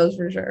resurrect some of those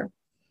for sure.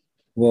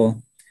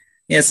 Well,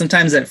 yeah,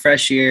 sometimes that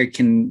fresh air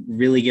can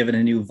really give it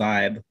a new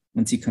vibe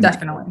once you come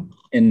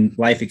in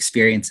life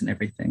experience and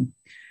everything.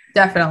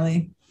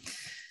 Definitely.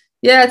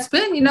 Yeah, it's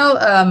been, you know,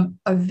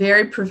 a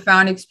very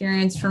profound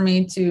experience for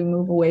me to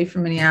move away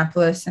from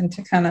Minneapolis and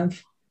to kind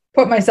of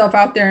put myself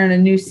out there in a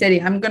new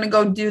city. I'm going to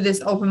go do this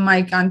open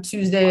mic on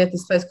Tuesday at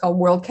this place called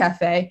World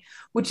Cafe,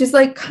 which is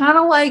like kind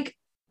of like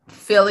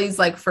Philly's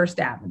like First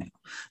Avenue,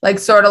 like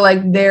sort of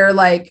like their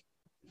like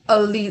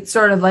elite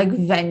sort of like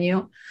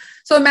venue.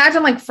 So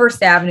imagine like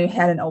First Avenue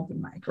had an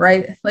open mic,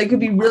 right? Like it'd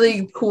be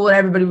really cool and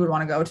everybody would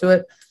want to go to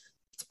it.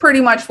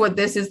 Pretty much what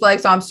this is like.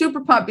 So I'm super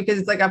pumped because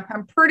it's like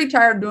I'm pretty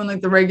tired of doing like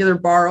the regular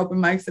bar open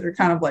mics that are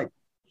kind of like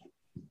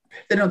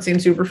they don't seem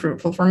super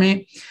fruitful for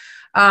me.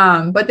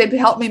 But they've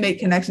helped me make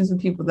connections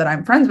with people that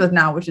I'm friends with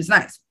now, which is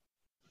nice.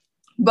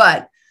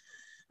 But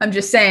I'm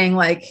just saying,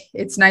 like,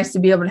 it's nice to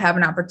be able to have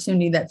an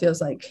opportunity that feels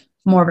like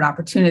more of an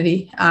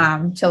opportunity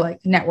to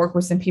like network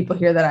with some people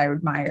here that I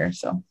admire.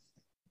 So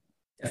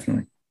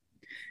definitely.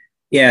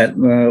 Yeah.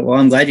 Well,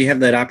 I'm glad you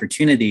have that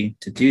opportunity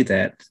to do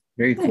that.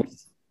 Very cool.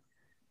 Nice.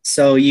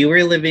 So you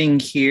were living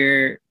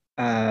here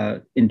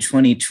in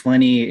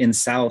 2020 in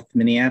South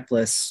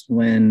Minneapolis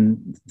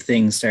when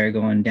things started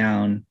going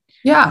down.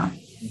 Yeah.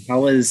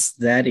 How was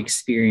that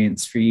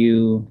experience for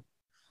you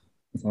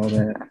with all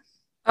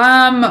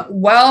that?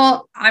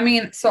 Well, I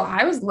mean, so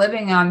I was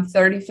living on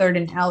 33rd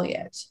and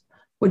Elliott,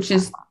 which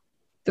is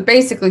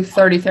basically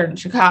 33rd in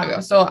Chicago.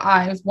 So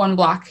I was one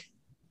block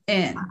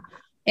in.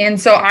 And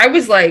so I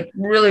was like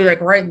really like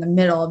right in the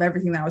middle of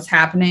everything that was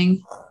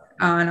happening.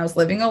 And I was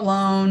living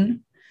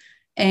alone.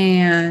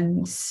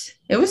 And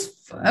it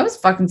was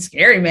fucking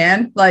scary,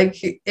 man. Like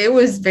it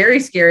was very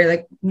scary.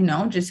 Like, you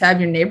know, just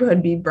have your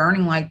neighborhood be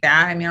burning like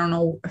that. I mean, I don't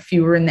know if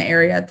you were in the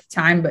area at the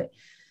time, but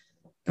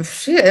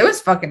shit, it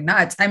was fucking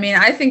nuts. I mean,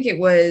 I think it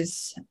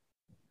was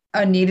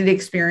a needed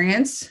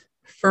experience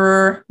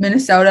for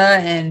Minnesota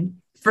and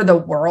for the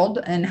world,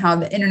 and how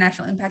the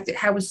international impact it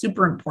had was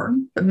super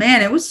important. But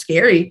man, it was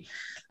scary.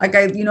 Like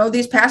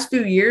these past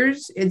few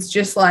years, it's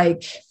just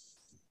like,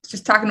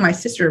 just talking to my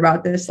sister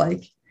about this,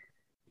 like,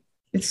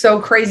 it's so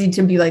crazy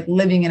to be like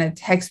living in a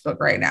textbook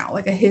right now,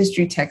 like a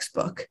history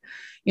textbook.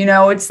 You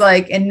know, it's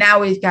like, and now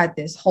we've got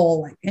this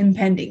whole like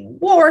impending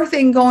war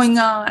thing going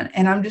on.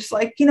 And I'm just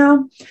like, you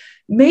know,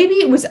 maybe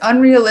it was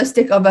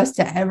unrealistic of us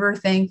to ever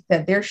think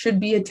that there should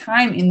be a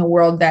time in the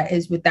world that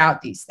is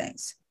without these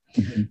things.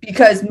 Mm-hmm.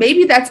 Because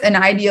maybe that's an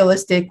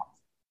idealistic,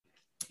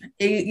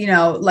 you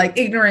know, like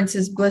ignorance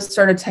is bliss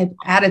sort of type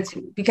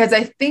attitude. Because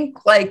I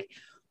think like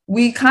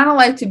we kind of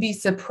like to be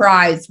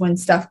surprised when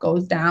stuff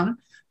goes down.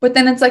 But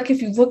then it's like,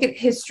 if you look at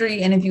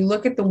history and if you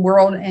look at the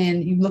world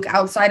and you look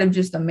outside of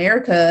just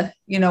America,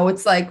 you know,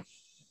 it's like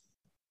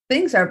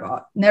things have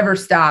never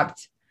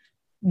stopped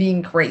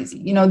being crazy.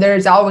 You know,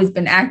 there's always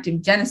been active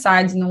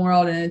genocides in the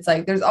world, and it's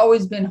like, there's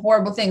always been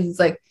horrible things. It's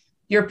like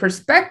your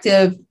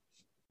perspective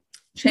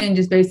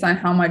changes based on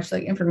how much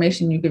like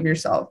information you give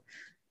yourself.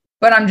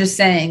 But I'm just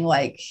saying,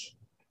 like,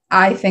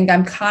 I think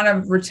I'm kind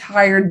of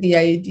retired the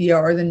idea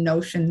or the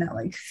notion that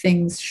like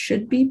things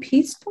should be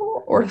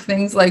peaceful or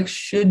things like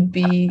should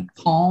be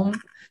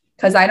calm,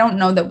 because I don't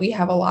know that we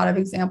have a lot of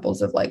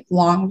examples of like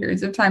long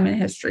periods of time in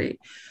history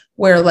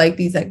where like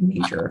these like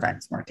major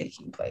events weren't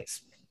taking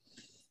place.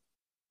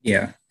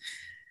 Yeah.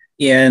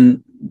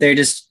 And they're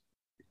just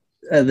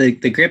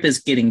the grip is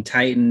getting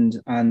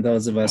tightened on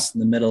those of us in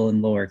the middle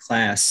and lower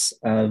class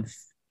of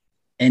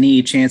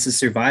any chance of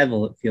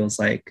survival, it feels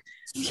like.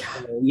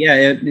 Yeah,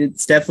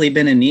 it's definitely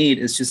been a need.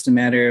 It's just a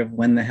matter of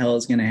when the hell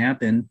is going to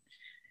happen.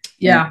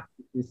 Yeah.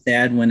 And it's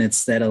sad when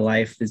it's that a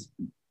life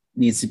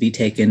needs to be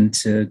taken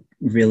to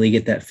really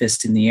get that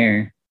fist in the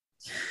air.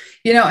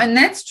 You know, and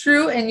that's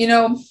true. And, you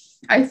know,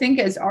 I think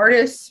as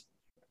artists,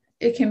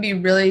 it can be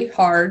really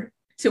hard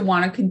to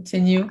want to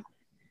continue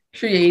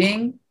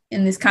creating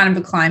in this kind of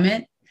a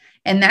climate.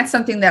 And that's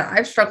something that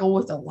I've struggled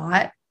with a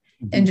lot.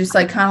 Mm-hmm. And just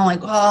like kind of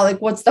like, oh,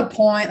 like, what's the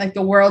point? Like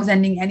the world's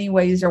ending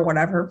anyways or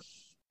whatever.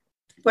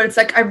 But it's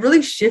like, I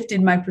really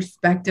shifted my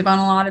perspective on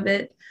a lot of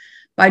it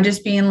by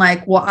just being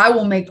like, well, I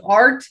will make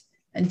art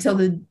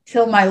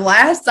till my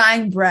last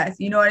dying breath.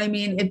 You know what I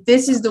mean? If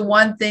this is the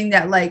one thing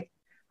that like,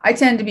 I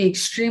tend to be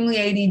extremely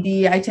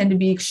ADD. I tend to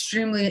be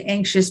extremely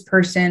anxious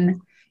person,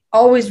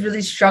 always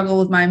really struggle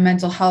with my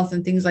mental health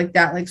and things like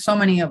that. Like so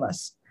many of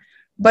us,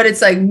 but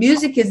it's like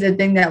music is the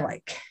thing that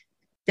like,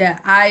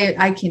 that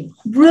I can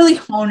really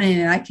hone in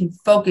and I can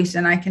focus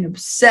and I can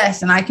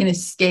obsess and I can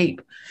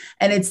escape.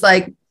 And it's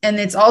like, and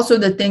it's also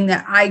the thing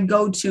that I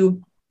go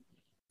to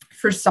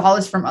for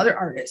solace from other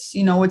artists.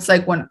 You know, it's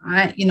like when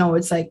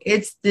it's like,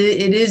 it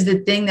is the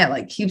thing that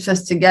like keeps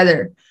us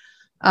together,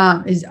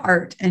 is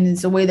art. And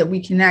it's the way that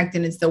we connect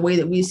and it's the way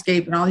that we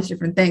escape and all these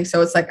different things.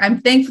 So it's like,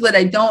 I'm thankful that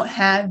I don't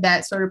have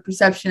that sort of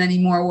perception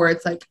anymore where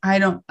it's like,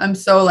 I'm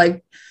so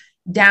like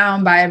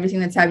down by everything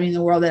that's happening in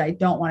the world that I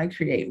don't want to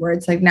create, where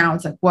it's like, now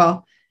it's like,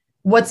 well,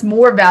 what's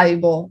more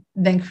valuable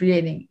than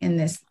creating in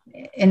this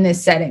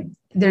setting?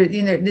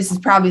 This is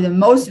probably the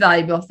most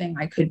valuable thing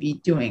I could be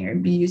doing or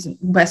be using,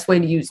 best way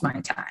to use my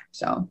time.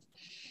 So.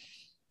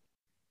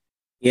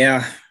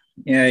 Yeah.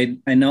 I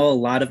know a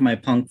lot of my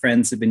punk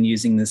friends have been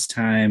using this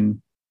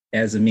time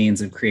as a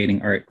means of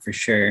creating art for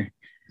sure.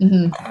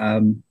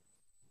 Mm-hmm.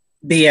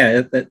 But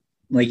yeah,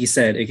 like you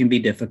said, it can be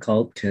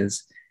difficult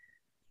because,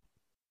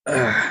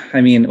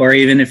 I mean, or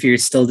even if you're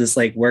still just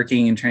like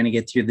working and trying to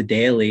get through the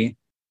daily,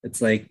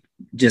 it's like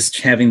just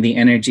having the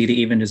energy to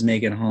even just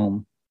make it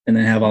home and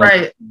then have all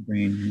right. The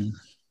brain.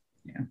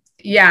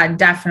 Yeah,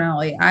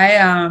 definitely.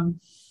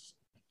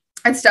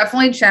 It's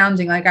definitely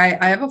challenging. Like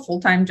I have a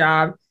full-time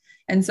job.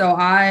 And so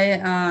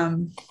I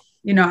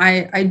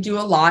do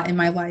a lot in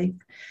my life,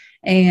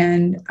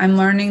 and I'm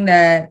learning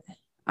that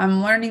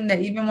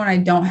even when I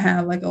don't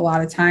have like a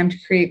lot of time to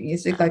create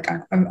music, like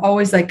I'm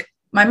always like,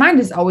 my mind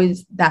is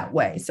always that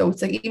way. So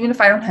it's like, even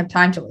if I don't have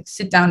time to like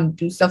sit down and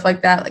do stuff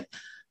like that, like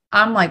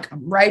I'm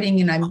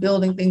writing and I'm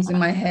building things in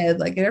my head,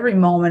 like at every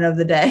moment of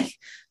the day.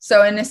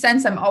 So in a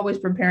sense, I'm always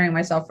preparing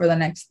myself for the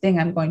next thing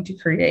I'm going to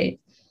create.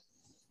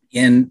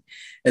 And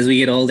as we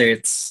get older,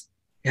 it's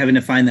having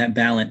to find that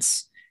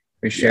balance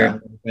for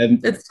sure. Yeah,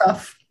 it's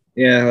tough.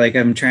 Yeah. Like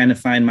I'm trying to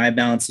find my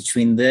balance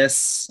between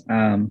this,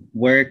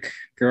 work,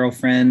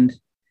 girlfriend.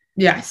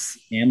 Yes.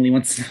 Family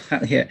once in a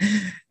while. Yeah.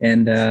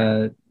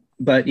 And,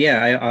 but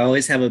yeah, I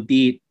always have a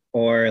beat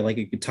or like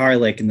a guitar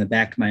lick in the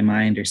back of my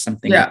mind or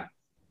something. Yeah.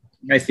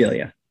 I feel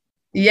you.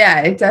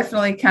 Yeah, it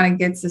definitely kind of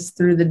gets us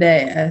through the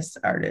day as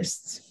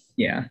artists.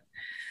 Yeah.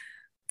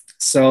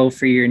 So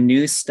for your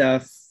new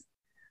stuff,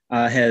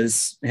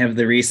 have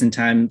the recent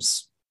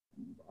times,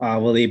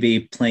 will they be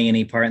playing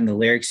any part in the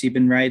lyrics you've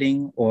been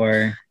writing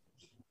or?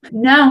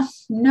 No,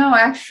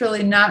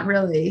 actually not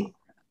really.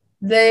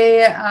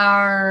 They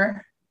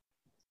are,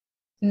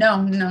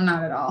 no,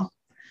 not at all.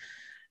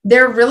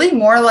 They're really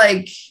more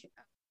like,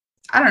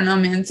 I don't know,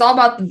 man. It's all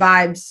about the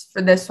vibes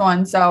for this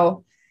one.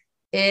 So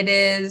it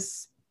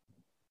is,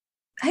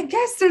 I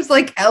guess there's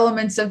like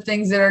elements of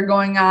things that are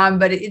going on,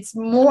 but it's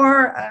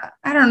more,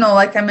 I don't know,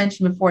 like I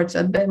mentioned before, it's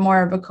a bit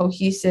more of a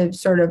cohesive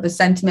sort of a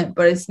sentiment,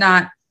 but it's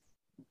not,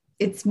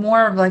 it's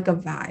more of like a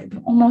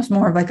vibe, almost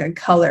more of like a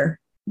color.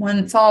 When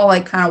it's all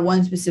like kind of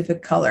one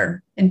specific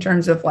color in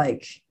terms of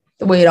like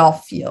the way it all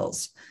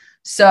feels.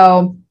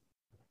 So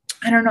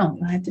I don't know.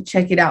 I have to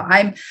check it out.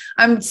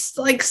 I'm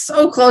like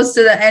so close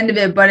to the end of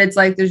it, but it's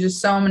like there's just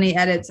so many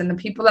edits, and the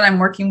people that I'm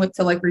working with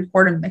to like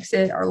record and mix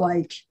it are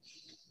like,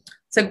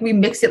 it's like we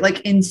mix it like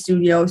in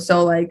studio.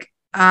 So like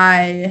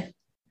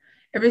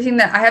everything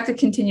that I have to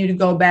continue to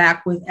go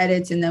back with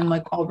edits, and then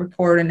like I'll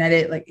record and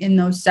edit like in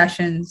those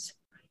sessions.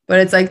 But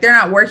it's like they're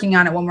not working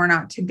on it when we're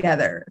not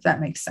together, if that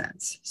makes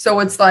sense. So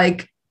it's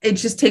like it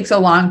just takes a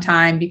long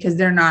time because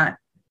they're not,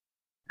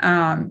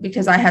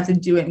 because I have to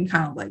do it in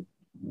kind of like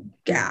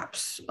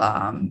gaps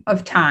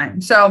of time.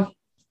 So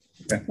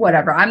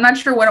whatever. I'm not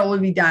sure when it will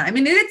be done. I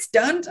mean, it's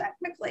done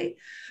technically,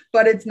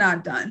 but it's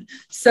not done.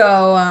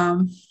 So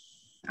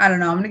I don't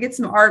know. I'm gonna get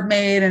some art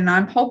made, and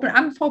I'm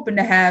hoping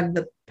to have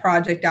the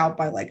project out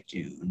by like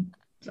June.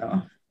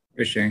 So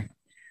for sure.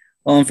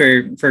 Well,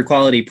 and for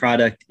quality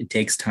product, it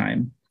takes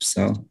time.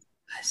 So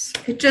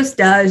it just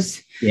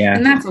does. Yeah.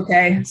 And that's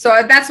okay.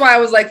 So that's why I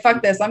was like,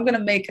 fuck this. I'm going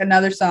to make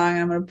another song.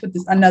 And I'm going to put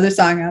another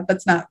song out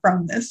that's not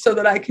from this, so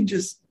that I can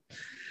just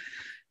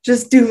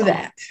do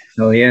that.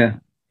 Oh yeah.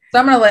 So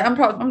I'm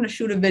going to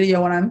shoot a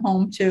video when I'm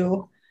home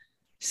too.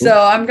 So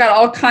I've got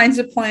all kinds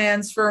of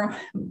plans for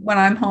when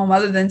I'm home,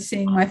 other than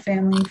seeing my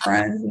family and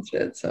friends and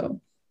shit. So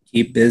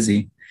keep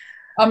busy.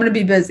 I'm going to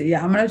be busy.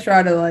 Yeah. I'm going to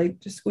try to like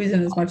just squeeze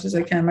in as much as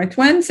I can. My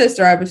twin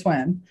sister, I have a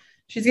twin.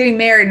 She's getting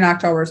married in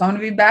October. So I'm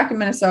going to be back in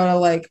Minnesota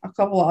like a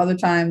couple of other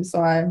times.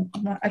 So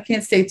I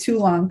can't stay too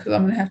long because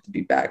I'm going to have to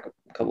be back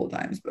a couple of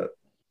times. But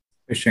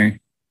for sure.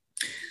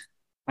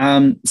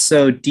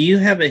 So do you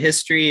have a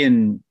history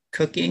in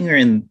cooking or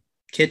in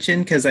kitchen?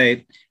 Because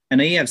I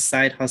know you have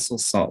Side Hustle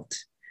Salt.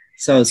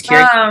 So I was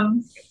curious.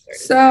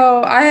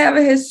 So I have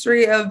a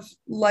history of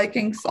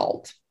liking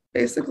salt,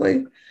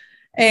 basically.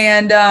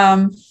 And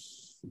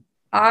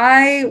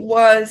I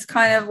was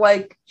kind of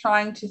like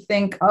trying to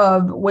think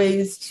of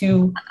ways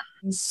to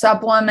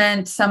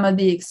supplement some of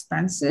the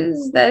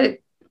expenses that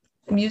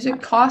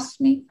music costs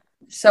me.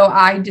 So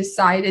I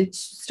decided to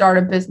start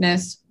a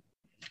business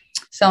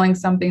selling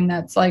something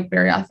that's like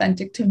very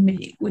authentic to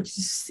me, which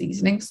is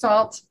seasoning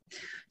salt.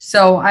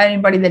 So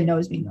anybody that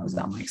knows me knows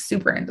that I'm like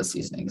super into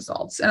seasoning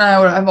salts, and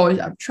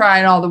I've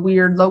tried all the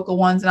weird local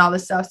ones and all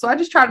this stuff. So I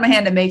just tried my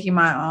hand at making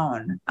my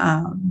own.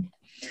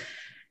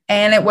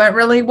 And it went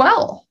really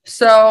well.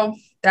 So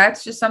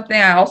that's just something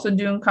I also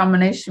do in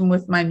combination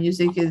with my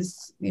music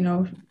is,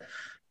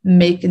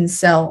 make and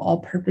sell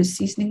all-purpose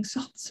seasoning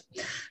salts.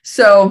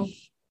 So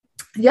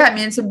yeah, I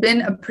mean, it's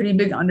been a pretty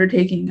big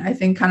undertaking. I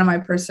think kind of my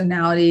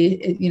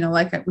personality,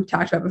 like we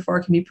talked about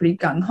before, can be pretty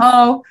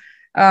gung-ho.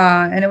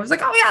 And it was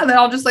like, oh yeah, then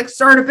I'll just like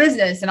start a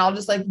business and I'll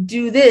just like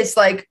do this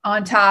like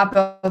on top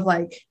of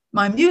like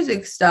my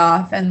music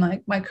stuff and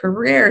like my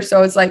career.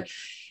 So it's like,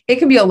 it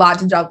can be a lot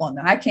to juggle in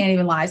that. I can't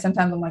even lie.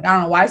 Sometimes I'm like, I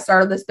don't know why I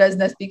started this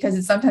business,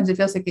 because sometimes it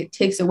feels like it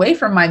takes away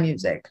from my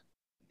music,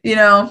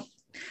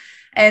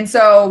 And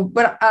so,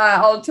 but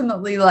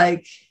ultimately,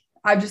 like,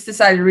 I've just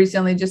decided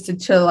recently just to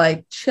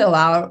chill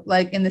out,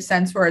 like in the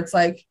sense where it's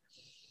like,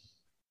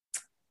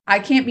 I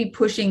can't be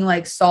pushing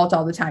like salt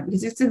all the time,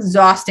 because it's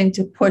exhausting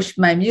to push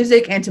my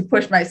music and to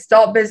push my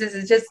salt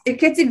business. It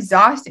gets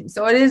exhausting.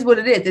 So it is what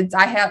it is.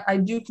 I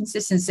do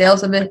consistent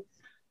sales of it.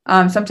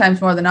 Sometimes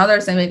more than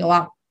others. I make a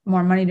lot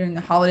more money during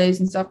the holidays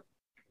and stuff,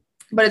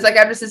 but it's like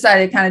I've just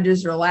decided to kind of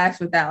just relax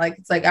with that. Like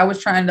it's like I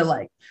was trying to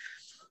like,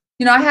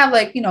 I have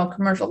like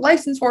commercial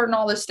license for it and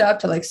all this stuff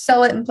to like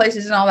sell it in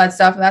places and all that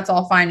stuff, and that's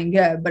all fine and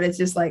good, but it's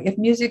just like if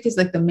music is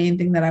like the main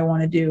thing that I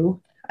want to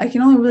do, I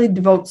can only really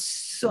devote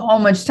so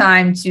much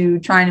time to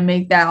trying to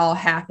make that all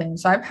happen.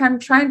 So I'm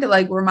trying to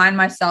like remind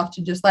myself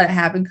to just let it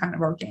happen kind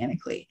of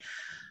organically,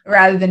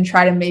 rather than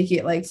try to make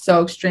it like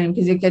so extreme,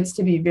 because it gets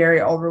to be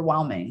very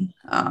overwhelming.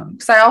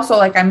 Because I also,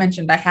 like I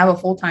mentioned, I have a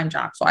full-time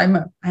job. So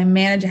I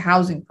manage a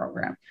housing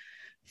program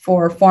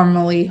for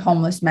formerly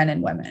homeless men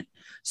and women.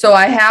 So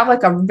I have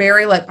like a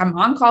very like, I'm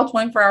on call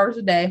 24 hours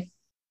a day.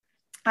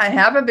 I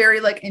have a very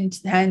like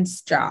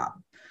intense job.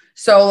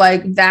 So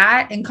like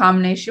that in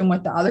combination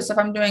with the other stuff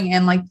I'm doing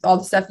and like all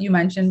the stuff you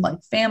mentioned,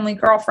 like family,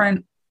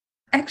 girlfriend,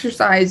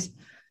 exercise,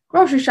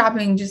 grocery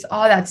shopping, just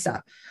all that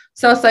stuff.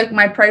 So it's like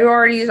my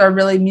priorities are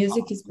really,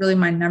 music is really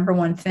my number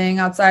one thing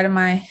outside of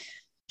my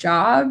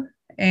job.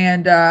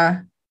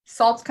 And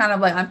salt's kind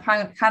of like, I'm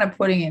kind of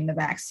putting it in the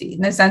backseat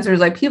in the sense where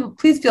it's like, people,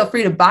 please feel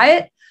free to buy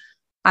it.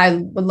 I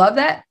would love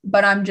that.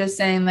 But I'm just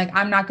saying, like,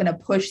 I'm not going to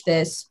push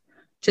this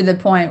to the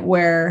point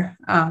where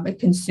it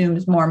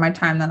consumes more of my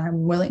time than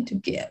I'm willing to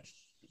give.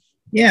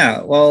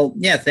 Yeah. Well,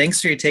 yeah.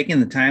 Thanks for taking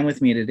the time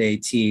with me today,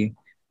 T.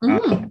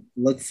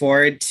 Look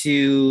forward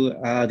to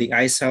the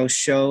Ice House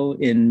show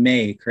in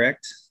May,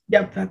 correct?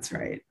 Yep, that's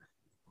right.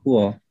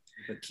 Cool.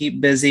 But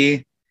keep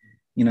busy,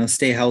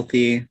 stay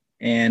healthy.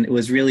 And it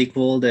was really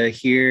cool to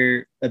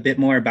hear a bit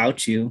more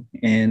about you,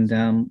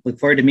 and look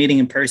forward to meeting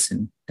in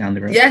person down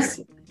the road. Yes,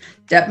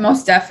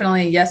 most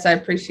definitely. Yes, I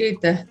appreciate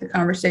the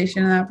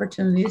conversation and the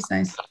opportunity. It's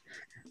nice.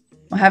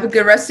 Well, have a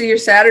good rest of your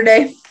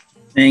Saturday.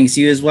 Thanks,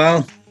 you as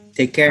well.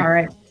 Take care. All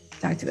right.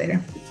 Talk to you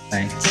later.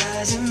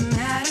 Bye.